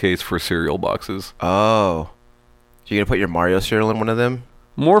display case for cereal boxes. Oh. So you're going to put your Mario cereal in one of them?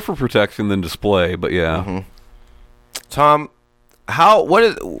 More for protection than display, but yeah. Mm-hmm. Tom,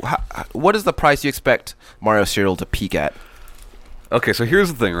 what is the price you expect Mario cereal to peak at? Okay, so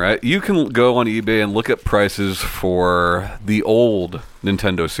here's the thing, right? You can go on eBay and look at prices for the old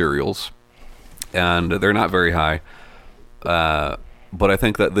Nintendo cereals, and they're not very high. But I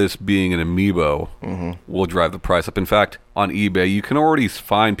think that this being an amiibo will drive the price up. In fact, on eBay, you can already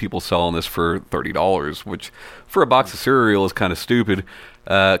find people selling this for $30, which for a box of cereal is kind of stupid.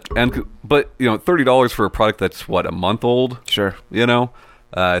 But $30 for a product that's a month old. Sure. You know,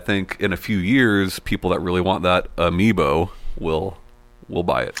 I think in a few years, people that really want that amiibo will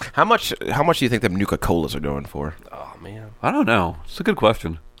buy it. How much do you think them Nuka-Colas are going for? Oh man. I don't know. It's a good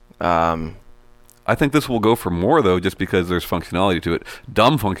question. I think this will go for more, though, just because there's functionality to it.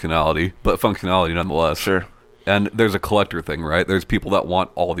 Dumb functionality, but functionality nonetheless. Sure. And there's a collector thing, right? There's people that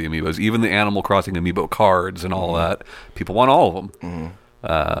want all the amiibos, even the Animal Crossing amiibo cards and all that. People want all of them.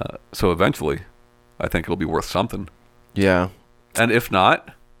 So eventually, I think it'll be worth something. Yeah. And if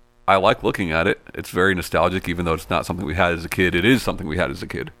not, I like looking at it. It's very nostalgic, even though it's not something we had as a kid. It is something we had as a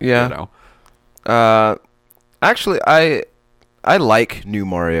kid. Yeah. You know? Actually, I like new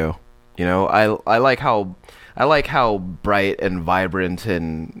Mario. You know, I like how bright and vibrant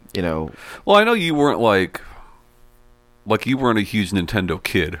and, you know. Well, I know you weren't like you weren't a huge Nintendo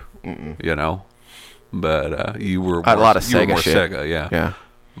kid, you know, but you were a lot of you were Sega more shit. Sega, yeah. Yeah.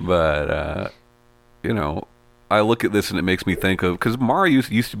 But you know, I look at this and it makes me think of, because Mario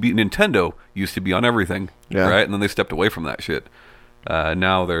used to be, Nintendo used to be on everything, Yeah. right? And then they stepped away from that shit.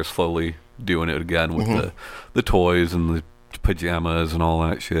 Now they're slowly doing it again with the toys and the pajamas and all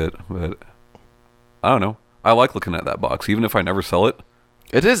that shit. But I don't know. I like looking at that box, even if I never sell it.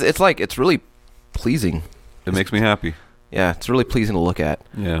 It is. It's really pleasing. It makes me happy. Yeah, it's really pleasing to look at.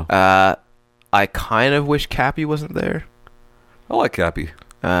 Yeah, I kind of wish Cappy wasn't there. I like Cappy.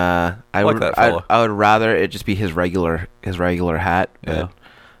 I like that fella. I would rather it just be his regular hat. Yeah.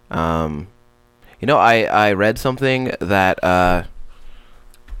 But, you know, I read something that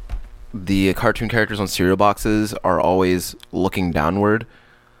the cartoon characters on cereal boxes are always looking downward,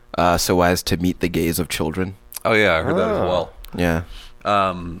 so as to meet the gaze of children. Oh yeah, I heard that as well. Yeah.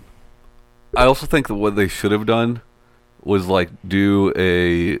 I also think that what they should have done was like do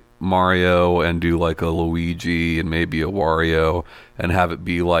a Mario and do like a Luigi and maybe a Wario and have it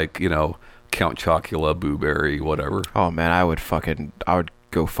be like, you know, Count Chocula, Boo Berry, whatever. Oh man, I would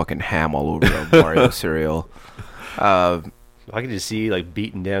go fucking ham all over a Mario cereal. I could just see like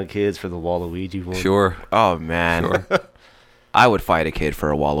beating down kids for the Waluigi one. Sure. Oh man, Sure. I would fight a kid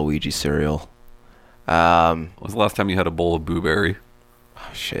for a Waluigi cereal. When was the last time you had a bowl of Boo Berry?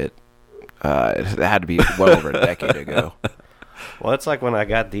 Shit. It had to be well over a decade ago. Well, it's like when I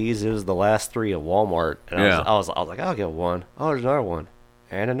got these, it was the last 3 at Walmart. And Yeah. I was like, I'll get one. Oh, there's another one.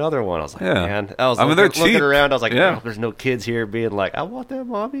 And another one. I was like, Yeah. man. I was I mean, looking, they're looking cheap. around. I was like, Yeah. no, there's no kids here being like, I want that,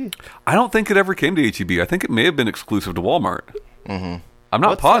 mommy. I don't think it ever came to HEB. I think it may have been exclusive to Walmart. Mm-hmm. I'm not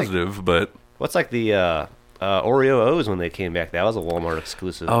What's like- positive, but What's like the Oreo O's when they came back? That was a Walmart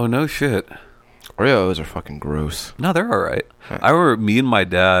exclusive. oh no shit. Oreos are fucking gross. No, they're all right. I remember me and my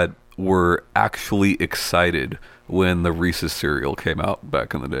dad were actually excited when the Reese's cereal came out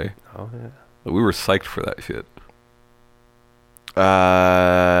back in the day. Oh, yeah. We were psyched for that shit.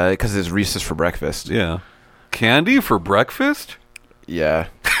 Because it's Reese's for breakfast. Yeah. Candy for breakfast? Yeah.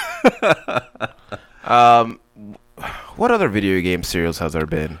 What other video game cereals has there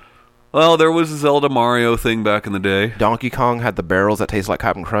been? Well, there was a Zelda Mario thing back in the day. Donkey Kong had the barrels that taste like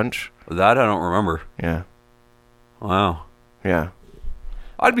Captain Crunch. That I don't remember. Yeah. Wow. Yeah.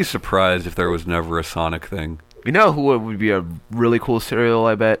 I'd be surprised if there was never a Sonic thing. You know who would be a really cool cereal,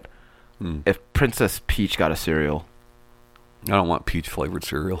 I bet? Hmm. If Princess Peach got a cereal. I don't want peach flavored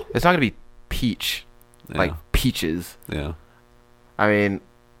cereal. It's not going to be peach. Yeah. Like peaches. Yeah. I mean,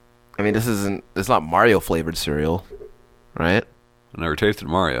 it's not Mario flavored cereal, right? I never tasted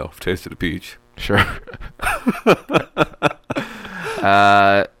Mario. I've tasted a peach. Sure.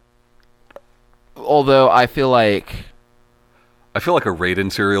 Although I feel like I feel like a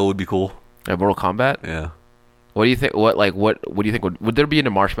Raiden cereal would be cool. Mortal Kombat. Yeah. What do you think? What do you think would there be any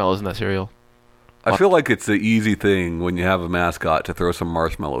marshmallows in that cereal? I feel like it's the easy thing when you have a mascot to throw some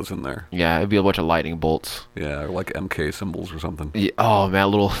marshmallows in there. Yeah, it'd be a bunch of lightning bolts. Yeah, or like MK symbols or something. Yeah, oh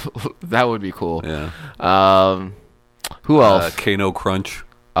man, little that would be cool. Yeah. Who else? Kano Crunch.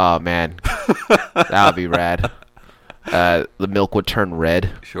 Oh man, that would be rad. The milk would turn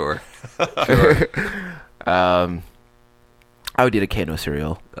red. Sure. I would eat a Kano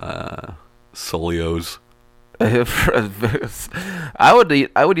cereal. Solios. I would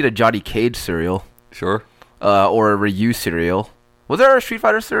eat a Johnny Cage cereal. Sure. Or a Ryu cereal. Was there a Street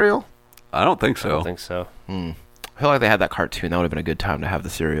Fighter cereal? I don't think so. I don't think so. I feel like they had that cartoon. That would have been a good time to have the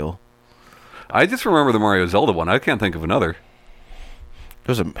cereal. I just remember the Mario Zelda one. I can't think of another.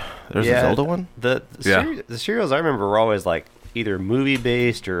 There's a Zelda one? The cereals I remember were always like either movie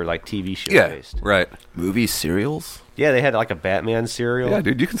based or like TV show Yeah, based. right. Movie cereals? Yeah, they had like a Batman cereal. Yeah,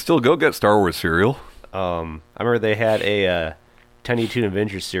 dude, you can still go get Star Wars cereal. I remember they had a Tiny Toon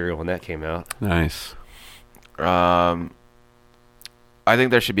Adventures cereal when that came out. Nice. I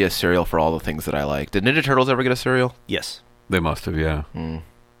think there should be a cereal for all the things that I like. Did Ninja Turtles ever get a cereal? Yes. They must have, yeah. Do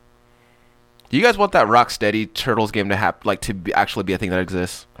you guys want that Rocksteady Turtles game to actually be a thing that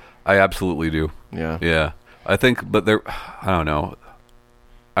exists? I absolutely do. Yeah. Yeah. I think, but I don't know.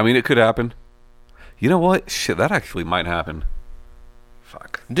 I mean, it could happen. You know what? Shit, that actually might happen.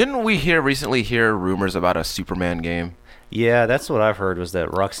 Fuck. Didn't we recently hear rumors about a Superman game? Yeah, that's what I've heard was that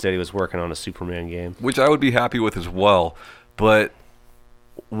Rocksteady was working on a Superman game. Which I would be happy with as well. But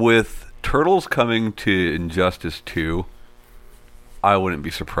with Turtles coming to Injustice 2, I wouldn't be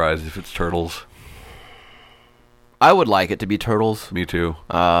surprised if it's Turtles. I would like it to be Turtles. Me too.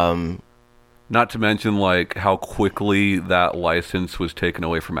 Not to mention, like, how quickly that license was taken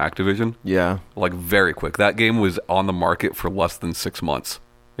away from Activision. Yeah. Like, very quick. That game was on the market for less than 6 months,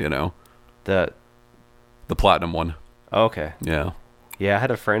 you know? The Platinum one. Okay. Yeah. Yeah, I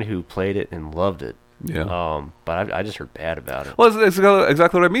had a friend who played it and loved it. Yeah. But I just heard bad about it. Well, it's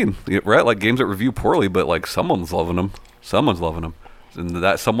exactly what I mean, right? Like, games that review poorly, but, like, someone's loving them. Someone's loving them. And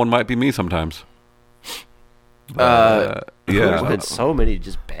that someone might be me sometimes. There's Yeah. been so many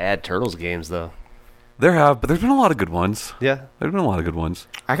just bad Turtles games, though. But there's been a lot of good ones. Yeah. There's been a lot of good ones.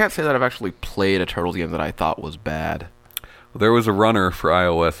 I can't say that I've actually played a Turtles game that I thought was bad. There was a runner for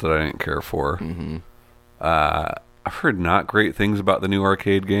iOS that I didn't care for. Mm-hmm. I've heard not great things about the new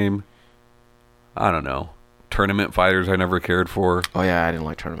arcade game. I don't know. Tournament Fighters I never cared for. Oh yeah, I didn't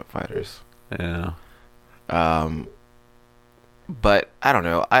like Tournament Fighters. Yeah. But I don't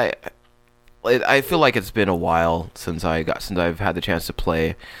know. I feel like it's been a while since I've had the chance to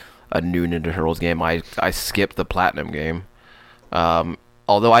play a new Ninja Turtles game. I skipped the Platinum game.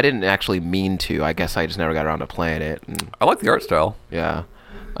 Although I didn't actually mean to. I guess I just never got around to playing it. And, I like the art style. yeah.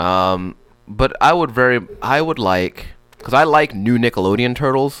 But I would like, because I like new Nickelodeon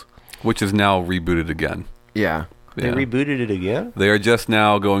Turtles. Which is now rebooted again. Yeah. They Yeah. rebooted it again? They are just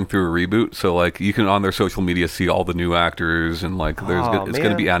now going through a reboot, so like you can on their social media see all the new actors and like it's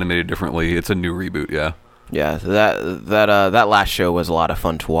going to be animated differently. It's a new reboot, yeah. Yeah, so that last show was a lot of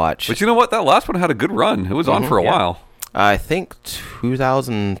fun to watch. But you know what? That last one had a good run. It was on for a yeah. while. I think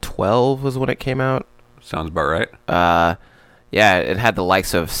 2012 was when it came out. Sounds about right. Yeah, it had the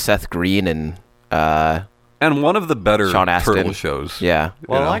likes of Seth Green and And one of the better Sean Astin. Turtle shows. Yeah.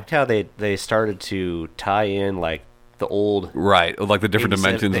 Well, You I know? liked how they started to tie in like the old Right, like the different 87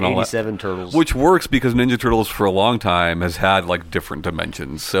 dimensions the and all that. 87 Turtles. Which works because Ninja Turtles for a long time has had like different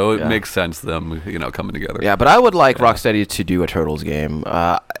dimensions, so it Yeah. makes sense them coming together. Yeah, but I would like Rocksteady to do a Turtles game.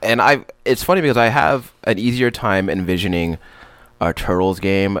 And it's funny because I have an easier time envisioning a Turtles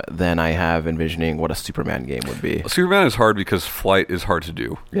game than I have envisioning what a Superman game would be. Superman is hard because flight is hard to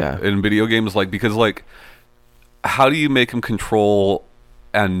do. Yeah. In video games, because how do you make him control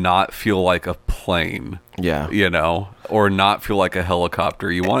and not feel like a plane? Yeah. Or not feel like a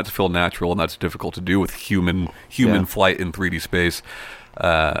helicopter. You want it to feel natural, and that's difficult to do with human Yeah. flight in 3D space.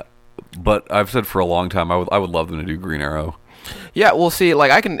 But I've said for a long time I would love them to do Green Arrow Yeah, we'll see.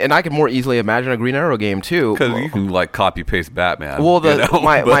 Like I can more easily imagine a Green Arrow game too. because you can like copy paste Batman. Well, but-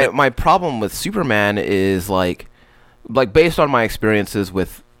 my problem with Superman is like based on my experiences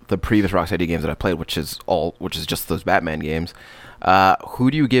with the previous Rocksteady games that I played, which is just those Batman games. Who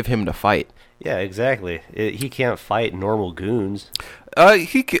do you give him to fight? Yeah, exactly. He can't fight normal goons. I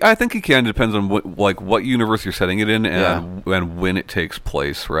think he can. Depends on what universe you're setting it in and when it takes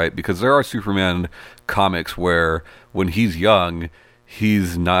place, right? Because there are Superman comics where when he's young,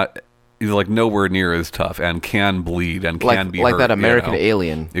 he's like nowhere near as tough and can bleed and can be like hurt, that American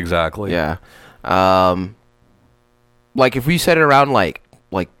Alien. Exactly. Yeah. like if we set it around like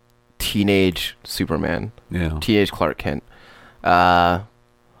teenage Superman, Yeah. teenage Clark Kent,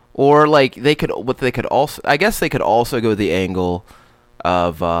 or like they could also, I guess they could also go the angle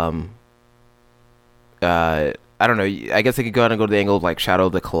of I don't know, I guess they could go the angle of like Shadow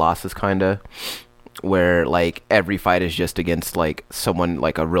of the Colossus kind of, where like every fight is just against like someone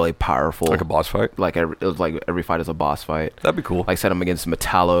like a really powerful, Like a boss fight. like every fight is a boss fight. That'd be cool. Like set him against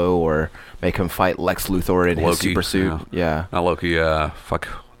Metallo, or make him fight Lex Luthor in his Loki, super suit. Yeah. Not Loki. Fuck.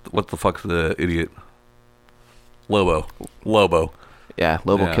 What the fuck's the idiot? Lobo. Yeah,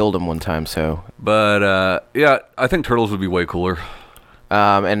 Lobo Yeah. killed him one time, so But yeah, I think Turtles would be way cooler.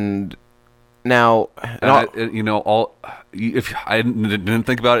 and now if I didn't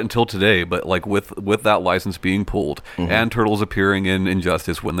think about it until today, but like with that license being pulled and Turtles appearing in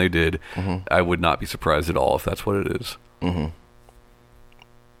Injustice when they did, I would not be surprised at all if that's what it is.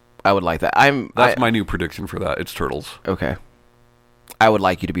 I would like that. That's my new prediction for that. It's Turtles. Okay. I would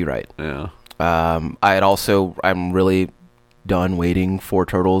like you to be right. Yeah. I'm really done waiting for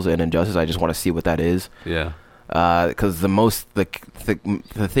Turtles and Injustice. I just want to see what that is. Yeah. Because the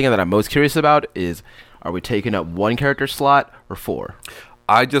thing that I'm most curious about is, are we taking up one character slot or 4?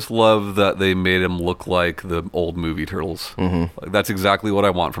 I just love that they made him look like the old movie Turtles. Like, that's exactly what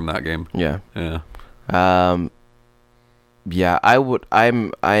I want from that game. Yeah. Yeah. Yeah,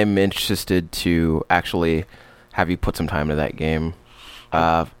 I'm interested to actually have you put some time into that game.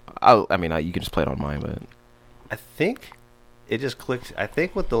 You can just play it on mine, but I think it just clicked. I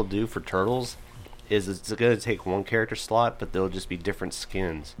think what they'll do for Turtles is it's going to take one character slot, but they'll just be different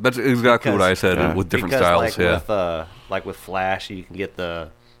skins. That's exactly what I said with different styles. With Flash, you can get the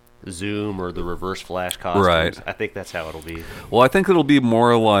Zoom or the Reverse Flash costumes. Right. I think that's how it'll be. Well, I think it'll be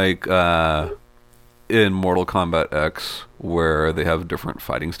more like in Mortal Kombat X, where they have different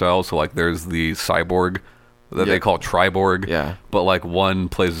fighting styles. So like there's the Cyborg that they call Triborg. Yeah. But like one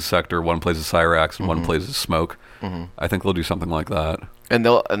plays as Sector, one plays as Cyrax, and one plays as Smoke. I think they'll do something like that. And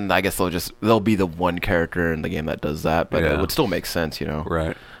I guess they'll be the one character in the game that does that, but it would still make sense, you know.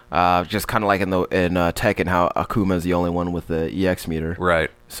 Right. Just kind of like in Tekken, how Akuma is the only one with the EX meter. Right.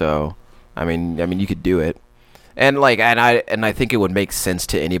 So, I mean, you could do it, and I think it would make sense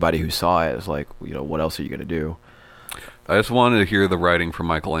to anybody who saw it. It's like, you know, what else are you gonna do? I just wanted to hear the writing from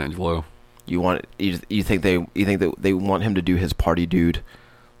Michelangelo. You think that they want him to do his party dude,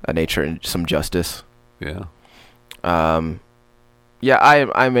 nature and some justice. Yeah. Yeah,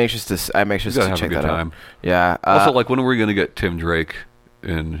 I'm anxious to check that time. out. Yeah. Also, like, when are we gonna get Tim Drake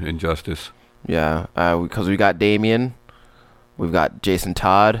in Injustice? Yeah, because we got Damian, we've got Jason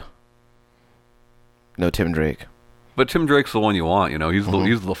Todd, no Tim Drake. But Tim Drake's the one you want. You know, he's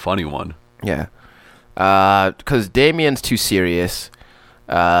the funny one. Yeah. Because Damian's too serious.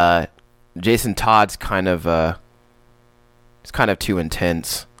 Jason Todd's kind of too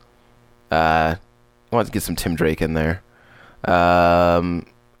intense. I want to get some Tim Drake in there. I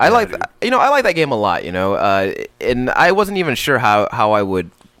like that game a lot, you know. And I wasn't even sure how I would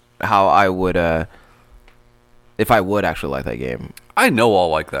if I would actually like that game. I know I'll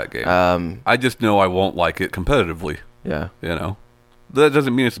like that game. I just know I won't like it competitively. Yeah. You know, that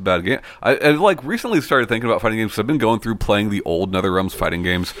doesn't mean it's a bad game. I like recently started thinking about fighting games because I've been going through playing the old NetherRealms fighting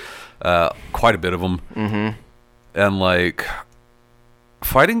games, quite a bit of them, and like.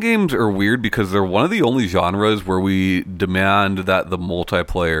 Fighting games are weird because they're one of the only genres where we demand that the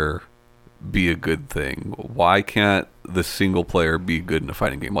multiplayer be a good thing. Why can't the single player be good in a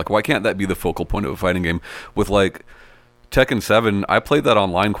fighting game? Like, why can't that be the focal point of a fighting game? With, like, Tekken 7, I played that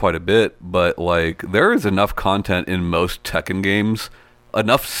online quite a bit, but, like, there is enough content in most Tekken games,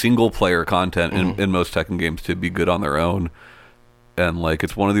 enough single-player content in most Tekken games to be good on their own. And like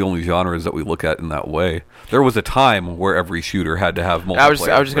it's one of the only genres that we look at in that way. There was a time where every shooter had to have multiplayer. I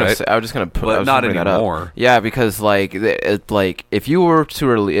was just gonna put, but not anymore. Yeah, because like if you were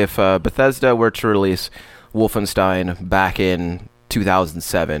to if Bethesda were to release Wolfenstein back in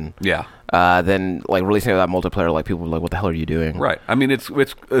 2007, then like releasing that multiplayer, like people were like, "What the hell are you doing?" Right. I mean, it's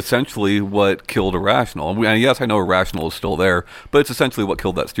essentially what killed Irrational. And yes, I know Irrational is still there, but it's essentially what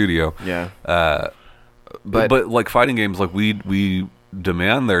killed that studio. Yeah. But like fighting games, like we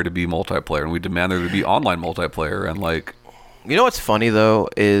demand there to be multiplayer, and we demand there to be online multiplayer, and like, you know what's funny though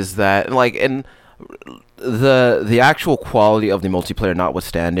is that like and the actual quality of the multiplayer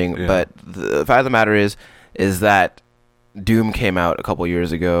notwithstanding, but the fact of the matter is that Doom came out a couple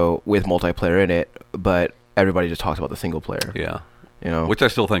years ago with multiplayer in it, but everybody just talks about the single player. Yeah, you know, which I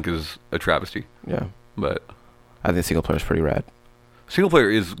still think is a travesty. Yeah, but I think single player is pretty rad. Single player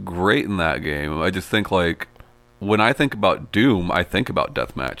is great in that game. I just think like when I think about Doom, I think about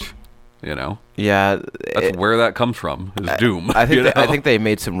deathmatch. You know, Yeah, that's where that comes from. Is Doom. I think you know? I think they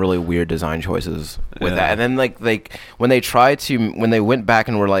made some really weird design choices with Yeah. that. And then when they went back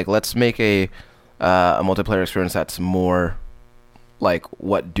and were like, let's make a multiplayer experience that's more like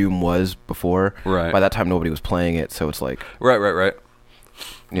what Doom was before. Right. By that time, nobody was playing it, so it's like, Right.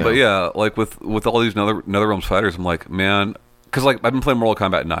 you But know. yeah, like with all these NetherRealms fighters, I'm like, man, because like I've been playing Mortal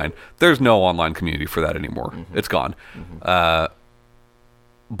Kombat 9. There's no online community for that anymore. It's gone.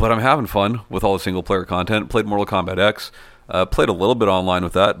 But I'm having fun with all the single player content. Played Mortal Kombat X. Played a little bit online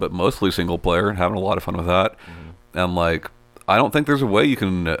with that, but mostly single player. Having a lot of fun with that. And like, I don't think there's a way you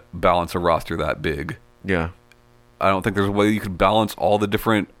can balance a roster that big. Yeah. I don't think there's a way you could balance all the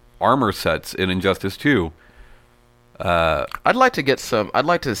different armor sets in Injustice 2. I'd like to get some. I'd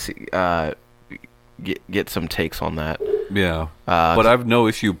like to see get some takes on that. Yeah. But I have no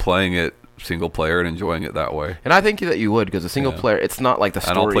issue playing it single player and enjoying it that way. And I think that you would, because the single Yeah. player, it's not like the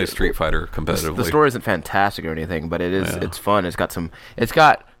story. I don't play Street Fighter competitively. The story isn't fantastic or anything, but it is. Yeah. It's fun. It's got some. It's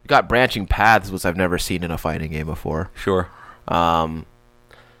got branching paths, which I've never seen in a fighting game before. Sure.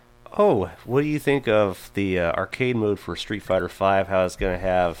 Oh, what do you think of the arcade mode for Street Fighter V? How it's going to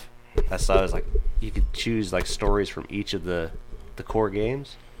have... I saw it was like you could choose like stories from each of the core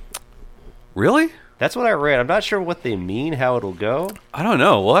games. Really? That's what I read. I'm not sure what they mean, how it'll go. I don't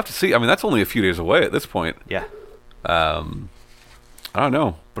know. We'll have to see. I mean, that's only a few days away at this point. Yeah. I don't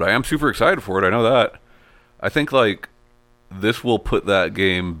know, but I am super excited for it. I know that. I think like this will put that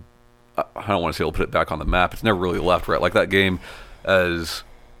game. I don't want to say it'll put it back on the map. It's never really left, right? Like that game, as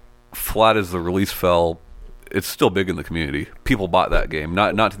flat as the release fell, it's still big in the community. People bought that game,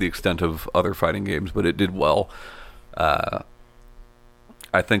 not to the extent of other fighting games, but it did well.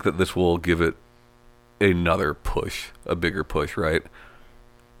 I think that this will give it another push, a bigger push, right?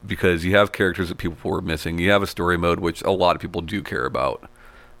 Because you have characters that people were missing. You have a story mode, which a lot of people do care about.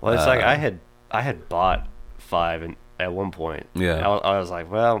 Well, it's like I had bought 5 and at one point. Yeah. I was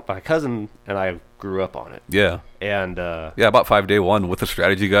like, well, my cousin and I grew up on it. Yeah. And Yeah, I bought 5 day one with the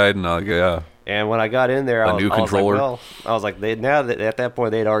strategy guide, and yeah. and when I got in there, I was, new controller. I was like, now that at that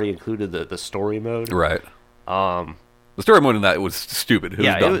point they'd already included the story mode. Right. The story mode in that was stupid. It was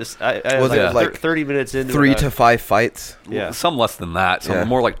dumb. it was. I Was was it like, like 30 minutes into 3 it, to 5 fights. yeah. Some less than that. Some Yeah.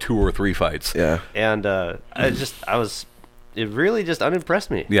 more like 2 or 3 fights. Yeah. And it really just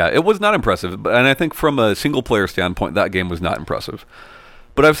unimpressed me. Yeah, it was not impressive, and I think from a single player standpoint, that game was not impressive.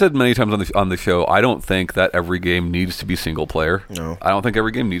 But I've said many times on the show, I don't think that every game needs to be single player. No. I don't think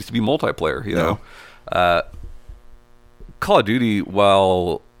every game needs to be multiplayer. You know, Call of Duty,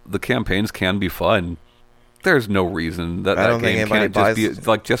 while the campaigns can be fun, there's no reason that I that don't think game anybody can't just buys- be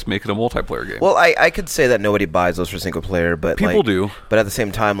like just make it a multiplayer game. Well, I could say that nobody buys those for single player, but People like, do. But at the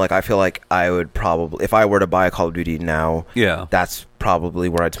same time, like I feel like I would probably, if I were to buy a Call of Duty now, Yeah. that's probably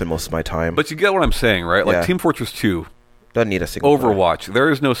where I'd spend most of my time. But you get what I'm saying, right? Like Yeah. Team Fortress 2, doesn't need a single player. Overwatch.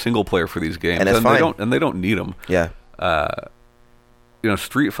 There is no single player for these games, And it's fine. they don't need them. Yeah. You know,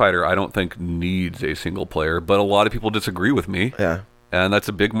 Street Fighter, I don't think needs a single player, but a lot of people disagree with me, Yeah. and that's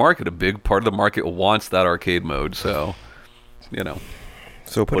a big market. A big part of the market wants that arcade mode. So, you know,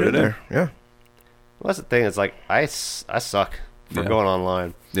 So put it in there. Yeah. Well, that's the thing. It's like I suck for Yeah. going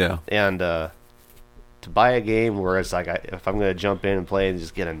online, yeah, and to buy a game where it's like if I'm gonna jump in and play and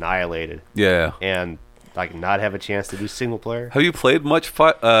just get annihilated, yeah. and like not have a chance to do single player. Have you played much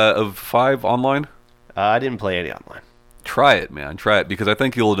of 5 online? I didn't play any online. Try it, man. Try it because I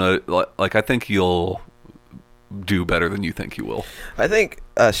think you'll know. Like, I think you'll do better than you think you will. I think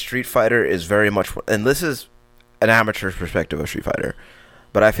Street Fighter is very much, and this is an amateur's perspective of Street Fighter,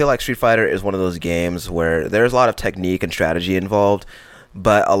 but I feel like Street Fighter is one of those games where there's a lot of technique and strategy involved,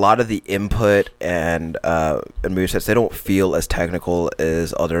 but a lot of the input and movesets, they don't feel as technical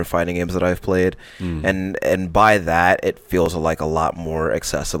as other fighting games that I've played, and by that it feels like a lot more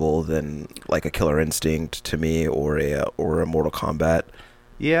accessible than like a Killer Instinct to me or a Mortal Kombat.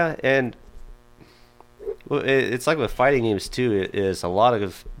 Yeah, and well, it's like with fighting games too. It is a lot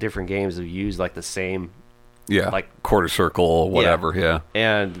of different games have used like the same, Yeah, Like- quarter circle, whatever. Yeah,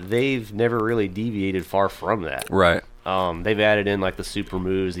 and they've never really deviated far from that. right. They've added in like the super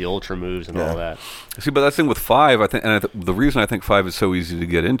moves, the ultra moves, and all that. See, but that's the thing with 5, I think, and the reason I think 5 is so easy to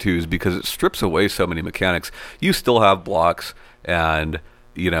get into is because it strips away so many mechanics. You still have blocks and,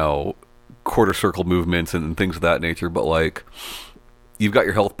 you know, quarter circle movements and things of that nature, but like, you've got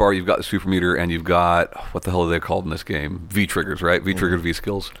your health bar, you've got the super meter, and you've got, what the hell are they called in this game? V-triggers, right? V-triggered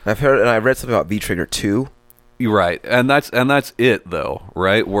V-skills. I've heard and I read something about V-Trigger 2. You're right, and that's it though,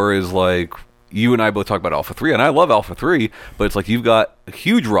 right? Whereas like you and I both talk about Alpha 3, and I love Alpha 3, but it's like you've got a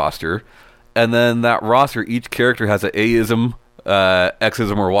huge roster, and then that roster, each character has an A-ism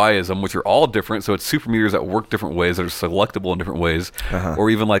Xism or Yism, which are all different. So it's super meters that work different ways, that are selectable in different ways, or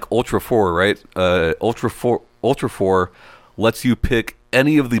even like Ultra 4, right? Ultra 4 lets you pick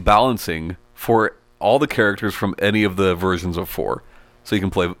any of the balancing for all the characters from any of the versions of 4. So you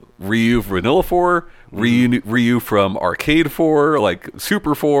can play Ryu Vanilla 4, Ryu from Arcade 4, like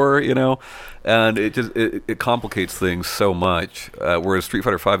Super 4, and it complicates things so much. Whereas Street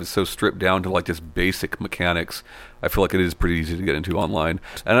Fighter 5 is so stripped down to like just basic mechanics. I feel like it is pretty easy to get into online.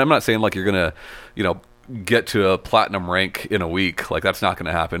 And I'm not saying like you're gonna, get to a platinum rank in a week. Like that's not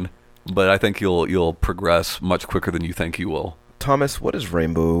gonna happen. But I think you'll progress much quicker than you think you will. Thomas, what is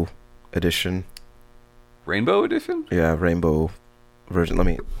Rainbow Edition? Rainbow Edition? Yeah, Rainbow version.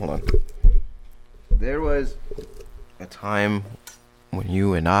 Hold on. There was a time when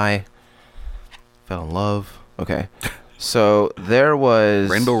you and I fell in love. Okay. So there was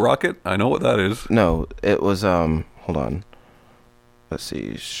Rainbow Rocket? I know what that is. No, it was hold on. Let's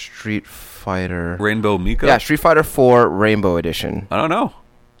see. Street Fighter Rainbow Mika? Yeah, Street Fighter 4 Rainbow Edition. I don't know.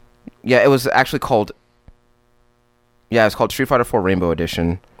 Yeah, it was actually called it's called Street Fighter 4 Rainbow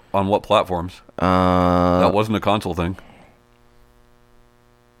Edition. On what platforms? That wasn't a console thing.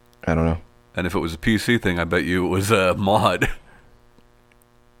 I don't know. And if it was a PC thing, I bet you it was a mod.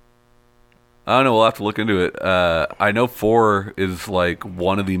 I don't know. We'll have to look into it. I know 4 is like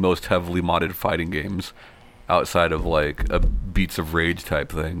one of the most heavily modded fighting games outside of like a Beats of Rage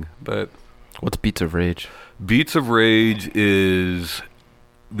type thing. But what's Beats of Rage? Beats of Rage is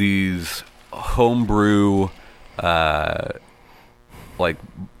these homebrew, like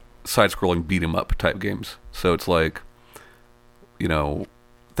side-scrolling beat 'em up type games. So it's like,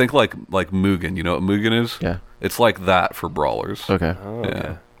 think like Mugen. You know what Mugen is? Yeah. It's like that for brawlers. Okay. Oh, Yeah.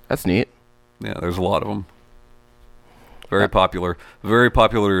 okay. That's neat. Yeah, there's a lot of them. Very popular. Very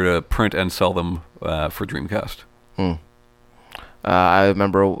popular to print and sell them for Dreamcast. I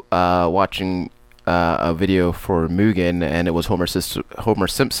remember watching a video for Mugen, and it was Homer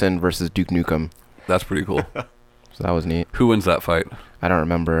Simpson versus Duke Nukem. That's pretty cool. So that was neat. Who wins that fight? I don't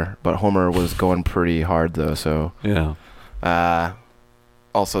remember, but Homer was going pretty hard though. So Yeah.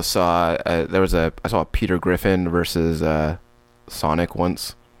 also saw I saw Peter Griffin versus Sonic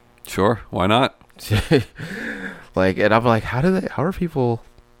once. Sure. Why not? And I'm like, how are people?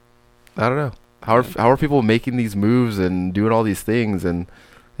 I don't know. How are people making these moves and doing all these things? And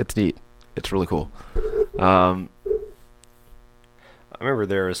it's neat. It's really cool. I remember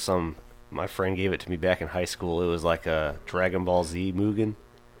there was my friend gave it to me back in high school. It was like a Dragon Ball Z Mugen.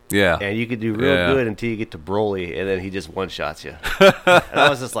 Yeah. And you could do real good until you get to Broly, and then he just one-shots you. And I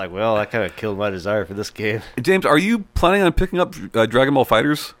was just like, well, that kind of killed my desire for this game. James, are you planning on picking up Dragon Ball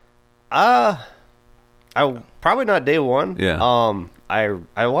Fighters? I probably not day one. Yeah.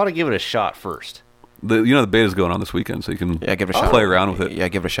 I want to give it a shot first. The beta's going on this weekend, so you can give it a shot. play around with it. Yeah,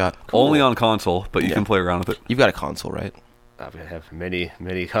 give it a shot. Cool. Only on console, but you can play around with it. You've got a console, right? I have many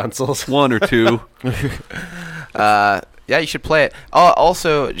consoles. 1 or 2. Yeah, you should play it.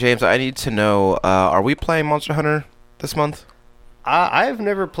 Also, James, I need to know, are we playing Monster Hunter this month? I've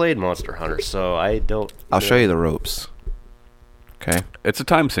never played Monster Hunter, so I don't. I'll show you the ropes. Okay. It's a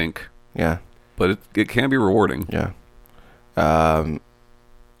time sink, Yeah. but it can be rewarding. Yeah.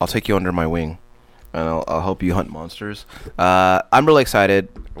 I'll take you under my wing, and I'll help you hunt monsters. I'm really excited.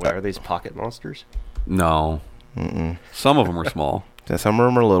 Why are these pocket monsters? No. Mm-mm. Some of them are small. Yeah, some of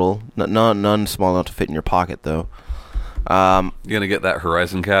them are little. None small enough to fit in your pocket, though. You gonna get that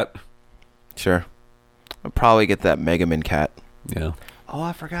Horizon cat? Sure. I'll probably get that Mega Man cat. Yeah. Oh,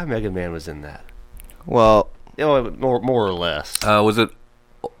 I forgot Mega Man was in that. Well, More or less. Was it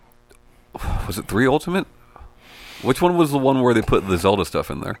 3 Ultimate? Which one was the one where they put the Zelda stuff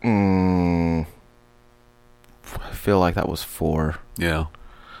in there? I feel like that was 4. Yeah.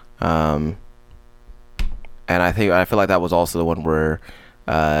 And I feel like that was also the one where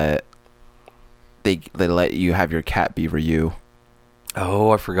they let you have your cat be Ryu.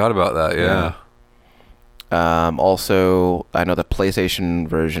 Oh, I forgot about that. Yeah. Also, I know the PlayStation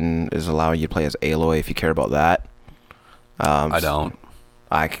version is allowing you to play as Aloy if you care about that. I don't.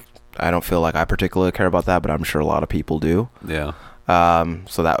 I don't feel like I particularly care about that, but I'm sure a lot of people do. Yeah.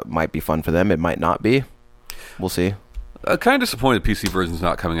 So that might be fun for them. It might not be. We'll see. Kind of disappointed PC version's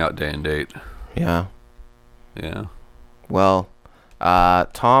not coming out day and date. Yeah. Yeah. Well,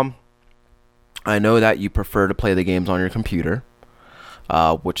 Tom, I know that you prefer to play the games on your computer,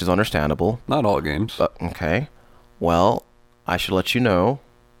 which is understandable. Not all games. Okay. Well, I should let you know.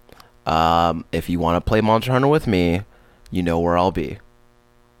 If you want to play Monster Hunter with me, you know where I'll be.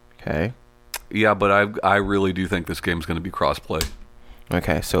 Okay. Yeah, but I really do think this game's going to be crossplay.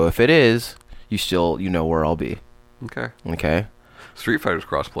 Okay. So if it is, you know where I'll be. Okay. Okay. Street Fighter's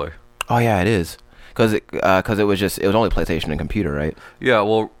crossplay. Oh yeah, it is. Because it was only PlayStation and computer, right? Yeah,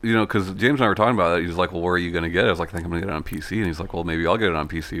 well, because James and I were talking about that. He's like, well, where are you going to get it? I was like, I think I'm going to get it on PC. And he's like, well, maybe I'll get it on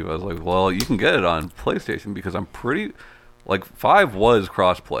PC. I was like, well, you can get it on PlayStation because I'm pretty... Like, 5 was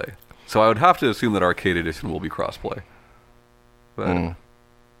crossplay. So I would have to assume that Arcade Edition will be crossplay. But,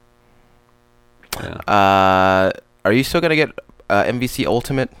 yeah. Are you still going to get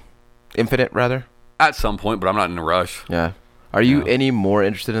MVC Infinite, rather? At some point, but I'm not in a rush. Yeah. Are you No. any more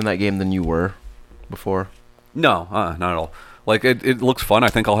interested in that game than you were before? No, not at all. Like, it looks fun. I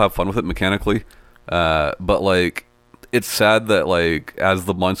think I'll have fun with it mechanically. But, like, it's sad that, like, as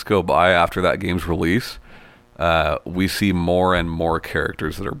the months go by after that game's release, we see more and more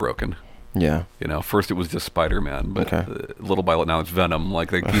characters that are broken. Yeah. First it was just Spider-Man, but Okay. little by little now it's Venom.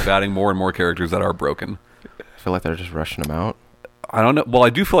 Like, they keep adding more and more characters that are broken. I feel like they're just rushing them out. I don't know. Well, I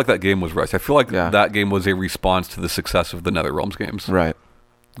do feel like that game was rushed. I feel like Yeah. that game was a response to the success of the NetherRealms games. Right.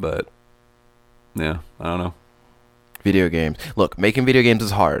 But, yeah, I don't know. Video games. Look, making video games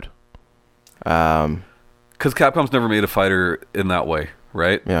is hard. Because Capcom's never made a fighter in that way,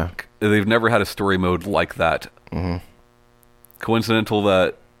 right? Yeah. They've never had a story mode like that. Mm-hmm. Coincidental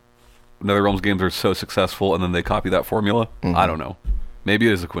that NetherRealms games are so successful and then they copy that formula? Mhm. I don't know. Maybe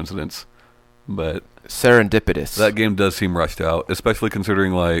it is a coincidence. But Serendipitous. that game does seem rushed out, especially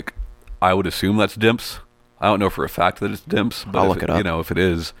considering, like, I would assume that's Dimps. I don't know for a fact that it's Dimps, but I'll if look it up. if it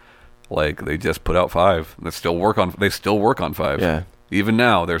is, like, they just put out 5. They still work on 5. Yeah. Even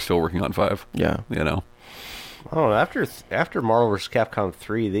now, they're still working on 5. Yeah. Oh, after Marvel vs. Capcom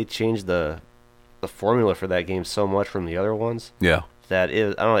 3, they changed the formula for that game so much from the other ones Yeah. that I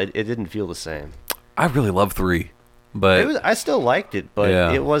don't know, it didn't feel the same. I really love 3, but I still liked it, but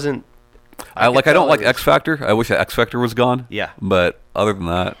Yeah. it wasn't. I could don't tell like it was- X Factor. I wish that X Factor was gone. Yeah. But other than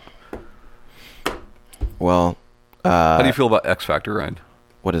that, Well, how do you feel about X Factor, Ryan?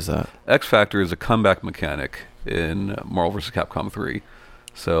 what is that? X Factor is a comeback mechanic in Marvel vs. Capcom 3.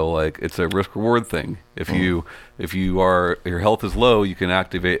 So, like, it's a risk reward thing. If your health is low, you can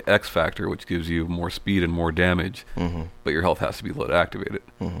activate X Factor, which gives you more speed and more damage. Mm-hmm. But your health has to be low to activate it.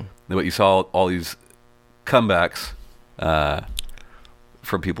 Mm-hmm. But you saw all these comebacks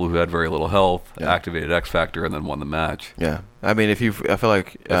from people who had very little health, Yeah. activated X Factor, and then won the match. Yeah. I mean, I feel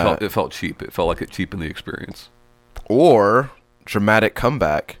like It felt cheap. It felt like it cheapened the experience. or dramatic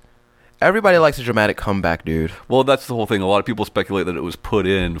comeback. Everybody likes a dramatic comeback, dude. Well, that's the whole thing. A lot of people speculate that it was put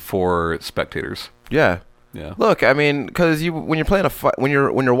in for spectators. Yeah. Yeah. Look, I mean, because when you're playing when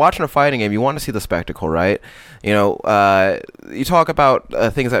you're watching a fighting game, you want to see the spectacle, right? You talk about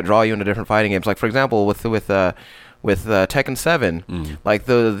things that draw you into different fighting games. Like, for example, with Tekken 7, like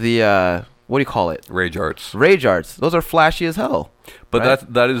the what do you call it? Rage Arts. Rage Arts. Those are flashy as hell. But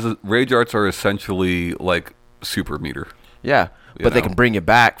right? that is Rage Arts are essentially like super meter. Yeah, You but they know. can bring you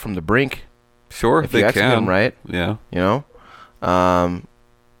back from the brink. Sure, If they you execute can. them right. Yeah. And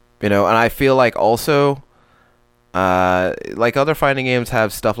I feel like also, like other fighting games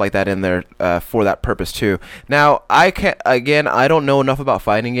have stuff like that in there for that purpose too. Now, I don't know enough about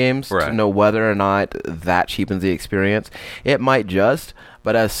fighting games to Right. know whether or not that cheapens the experience. It might just,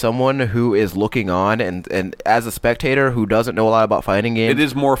 but as someone who is looking on and as a spectator who doesn't know a lot about fighting games, It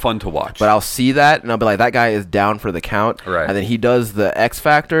is more fun to watch. but I'll see that and I'll be like, that guy is down for the count. Right. And then he does the X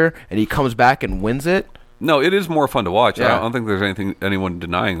Factor and he comes back and wins it. No, it is more fun to watch. Yeah. I don't think there's anyone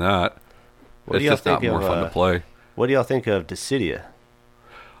denying that. What do It's y'all just not think more of, fun to play. What do y'all think of Dissidia?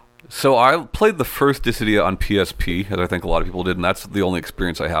 So I played the first Dissidia on PSP, as I think a lot of people did, and that's the only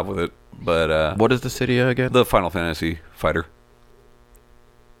experience I have with it. But What is the city again? the Final Fantasy fighter.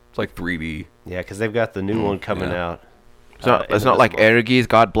 It's like 3D. Yeah, because they've got the new one coming yeah. out. It's not, end it's of not this like month. Ergi's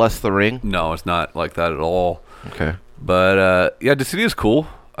God Bless the Ring. No, it's not like that at all. Okay. But yeah, Dissidia is cool.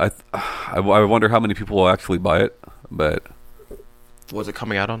 I wonder how many people will actually buy it, but Was it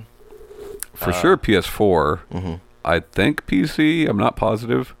coming out on? for sure PS4. Mm-hmm. I think PC. I'm not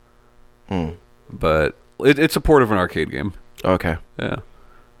positive, Mm. but it's a port of an arcade game. Okay. Yeah,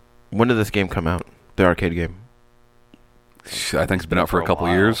 When did this game come out? The arcade game. I think it's been out for a couple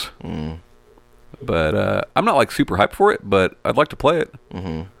while. years. Mm. But I'm not like super hyped for it, but I'd like to play it.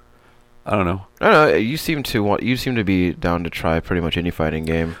 Mm-hmm. I don't know. I don't know. You seem to be down to try pretty much any fighting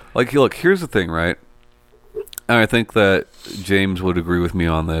game. Like, look, here's the thing, right? And I think that James would agree with me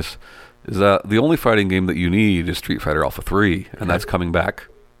on this. Is that the only fighting game that you need is Street Fighter Alpha 3, and that's coming back.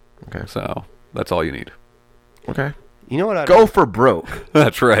 Okay. So that's all you need. Okay. You know what? Go for broke.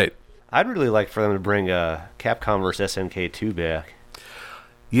 That's right. I'd really like for them to bring Capcom vs. SNK 2 back.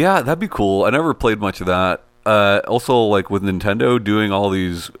 Yeah, that'd be cool. I never played much of that. Also, like with Nintendo doing all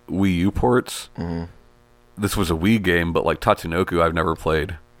these Wii U ports, Mm-hmm. this was a Wii game, but like Tatsunoko I've never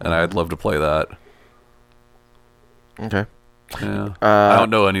played, and I'd love to play that. Okay. Yeah. I don't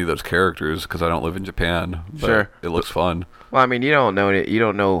know any of those characters because I don't live in Japan. But Sure. it looks fun. Well, I mean, you don't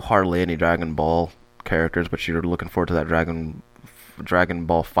know hardly any Dragon Ball characters, but you're looking forward to that Dragon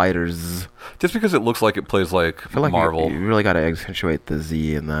Ball Fighters. Just because it looks like it plays like I feel like Marvel. you really got to accentuate the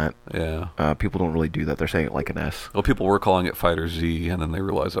Z in that. Yeah. People don't really do that. They're saying it like an S. Well, people were calling it Fighter Z, and then they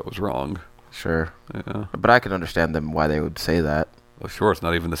realized that was wrong. Sure. Yeah. But I can understand them why they would say that. Well, sure, it's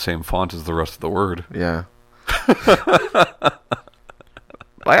not even the same font as the rest of the word. Yeah.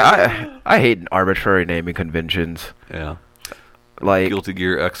 Like I hate arbitrary naming conventions. Yeah. Like Guilty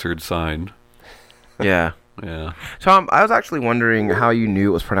Gear Xrd sign. yeah. Yeah. Tom, I was actually wondering how you knew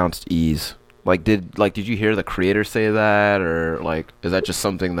it was pronounced ease. Did you hear the creator say that, or like is that just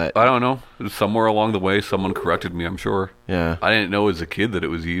something that? I don't know. Somewhere along the way, someone corrected me, I'm sure. Yeah. I didn't know as a kid that it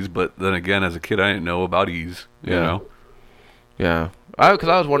was ease, but then again, as a kid, I didn't know about ease. You Yeah. know? Yeah. Because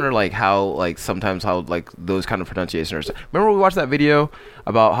I was wondering how sometimes how those kind of pronunciations are. Remember we watched that video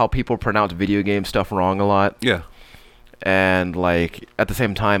about how people pronounce video game stuff wrong a lot, Yeah. and at the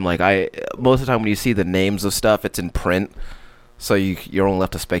same time, most of the time when you see the names of stuff, it's in print, so you're only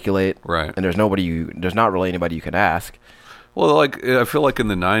left to speculate, Right. and there's not really anybody you can ask. Well, I feel like in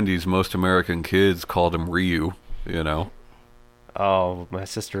the 90s, most American kids called him Ryu, you know? Oh, my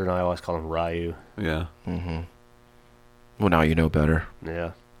sister and I always call him Ryu. Yeah. Well, now you know better.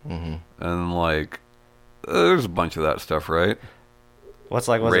 Yeah. And there's a bunch of that stuff, right? What's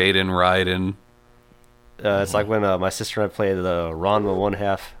like? Was it, Raiden. it's like when my sister and I played the Ranma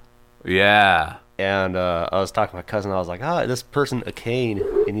 1/2, Yeah. and I was talking to my cousin. I was like, this person a Kane,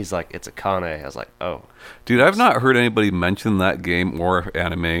 and he's like, it's a Kane. I was like, oh. Dude, I've not heard anybody mention that game or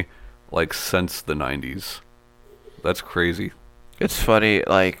anime since the 90s. That's crazy. It's funny,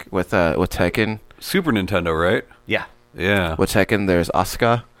 with Tekken. Super Nintendo, right? Yeah. Yeah. With Tekken, there's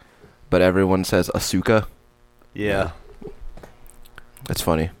Asuka, but everyone says Asuka. Yeah. It's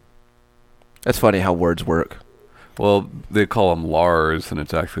funny. It's funny how words work. Well, they call him Lars, and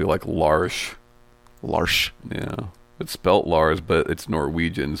it's actually like Larsh. Larsh. Yeah. It's spelt Lars, but it's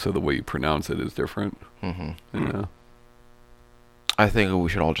Norwegian, so the way you pronounce it is different. Mm-hmm. Yeah. I think we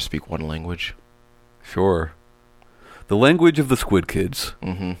should all just speak one language. Sure. The language of the Squid Kids.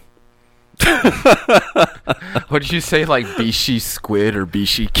 Mm-hmm. What did you say, Bishi Squid or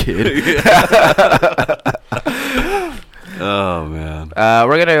Bishi Kid? Oh, man.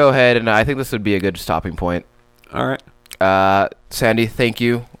 We're going to go ahead, and I think this would be a good stopping point. All right. Sandy, thank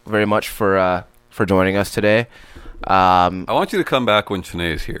you very much for joining us today. I want you to come back when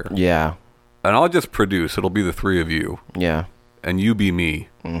Shanae's here. Yeah. And I'll just produce. It'll be the three of you. Yeah. And you be me.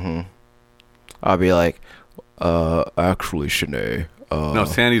 Mm-hmm. I'll be like, actually, Shanae. No,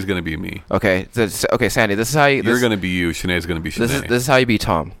 Sandy's going to be me. Okay. Okay, Sandy, this is how you... You're going to be you. Shanae's going to be Shanae. This is how you be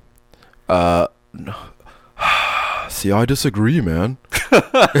Tom. See, I disagree, man.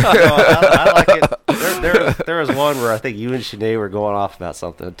 I like it. There was one where I think you and Shanae were going off about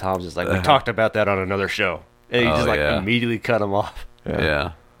something, and Tom's just like, we talked about that on another show. And he just immediately cut him off.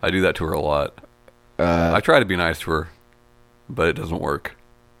 Yeah. I do that to her a lot. I try to be nice to her, but it doesn't work.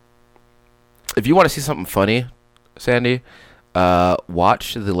 If you want to see something funny, Sandy,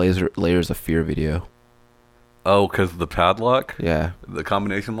 watch the Layers of Fear video. Oh, because of the padlock? Yeah. The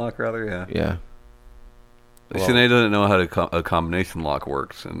combination lock, rather? Yeah. Yeah. Well, Shanae doesn't know how a combination lock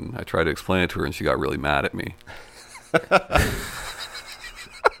works, and I tried to explain it to her, and she got really mad at me.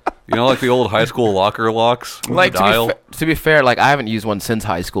 You know, like the old high school locker locks? With the dial? To be fair, I haven't used one since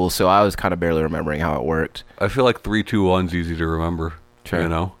high school, so I was kind of barely remembering how it worked. I feel like 3-2-1's easy to remember. Sure. You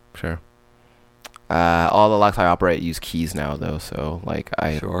know? Sure. All the locks I operate use keys now, though, so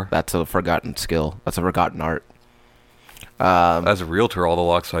Sure. That's a forgotten skill. That's a forgotten art. As a realtor, all the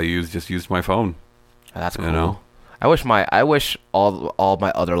locks I just used my phone. That's cool. You know? I wish all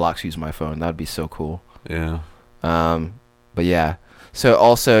my other locks use my phone. That'd be so cool. Yeah. But yeah. So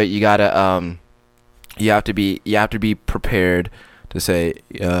also you gotta you have to be prepared to say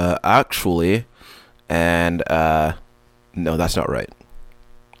actually, and no, that's not right.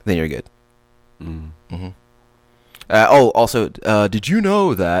 Then you're good. Mm. Mm-hmm. Also, did you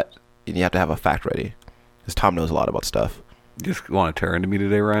know that? And you have to have a fact ready, because Tom knows a lot about stuff. You just want to tear into me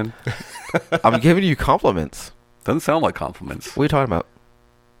today, Ryan? I'm giving you compliments. Doesn't sound like compliments. What are you talking about?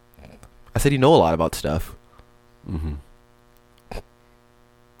 I said you know a lot about stuff. Mm-hmm.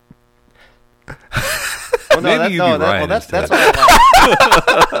 Well, Maybe you be Ryan that's instead. what I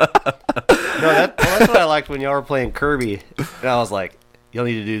liked. That's what I liked when y'all were playing Kirby, and I was like, "You'll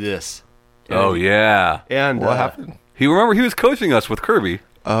need to do this." Oh, yeah. And What happened? He was coaching us with Kirby.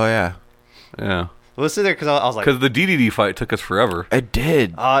 Oh yeah. Yeah. Well, let's sit there because I was like, Because the DDD fight took us forever. It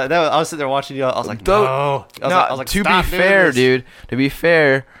did. I was sitting there watching you. I was like, Don't- no. I was like, to be "Stop doing fair, this." dude. To be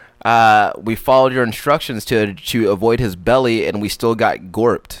fair, we followed your instructions to avoid his belly, and we still got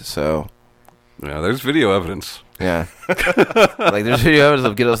gorped. So Yeah, there's video evidence. yeah, like there's video evidence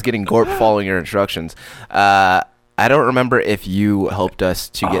of us getting gorped following your instructions. I don't remember if you helped us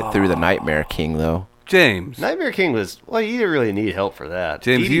to get through the Nightmare King though. James. Nightmare King was you didn't really need help for that.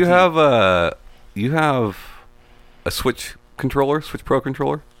 James, DDT you have a Switch controller, Switch Pro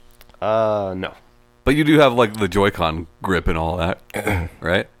controller? no. But you do have like the Joy-Con grip and all that,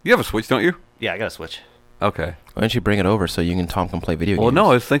 right? You have a Switch, don't you? Yeah, I got a Switch. Okay. Why don't you bring it over so you and Tom can play video Well, games? no,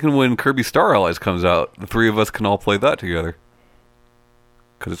 I was thinking when Kirby Star Allies comes out, the three of us can all play that together.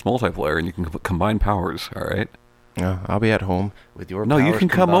 Because it's multiplayer and you can combine powers, all right? Yeah, I'll be at home. With your No, you powers can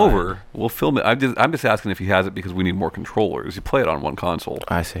come combined. over. We'll film it. I'm just asking if he has it because we need more controllers. You play it on one console.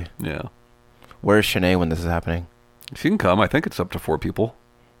 I see. Yeah. Where's Shanae when this is happening? She can come. I think it's up to 4 people.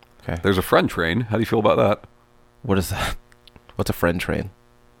 Okay. There's a friend train. How do you feel about that? What is that? What's a friend train?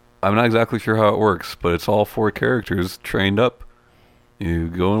 I'm not exactly sure how it works, but it's all 4 characters trained up. You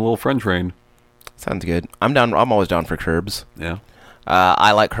go in a little friend train. Sounds good. I'm down. I'm always down for Curbs. Yeah.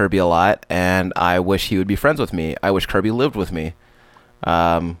 I like Kirby a lot, and I wish he would be friends with me. I wish Kirby lived with me,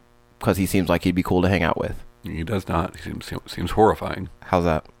 because he seems like he'd be cool to hang out with. He does not. He seems horrifying. How's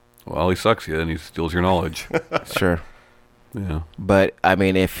that? Well, he sucks you and he steals your knowledge. Sure. Yeah. But I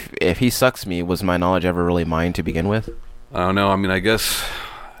mean, if he sucks me, was my knowledge ever really mine to begin with? I don't know. I mean, I guess,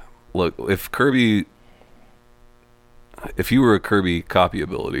 look, if you were a Kirby copy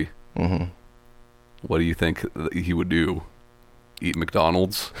ability, Mm-hmm. what do you think he would do? Eat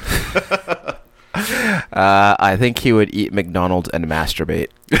McDonald's? I think he would eat McDonald's and masturbate.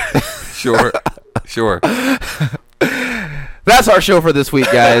 Sure. Sure. That's our show for this week,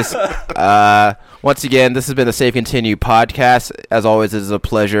 guys. Once again, this has been the Safe Continue podcast. As always, it is a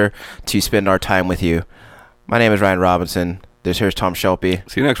pleasure to spend our time with you. My name is Ryan Robinson. Here's Tom Shelby.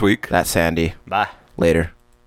 See you next week. That's Sandy. Bye. Later.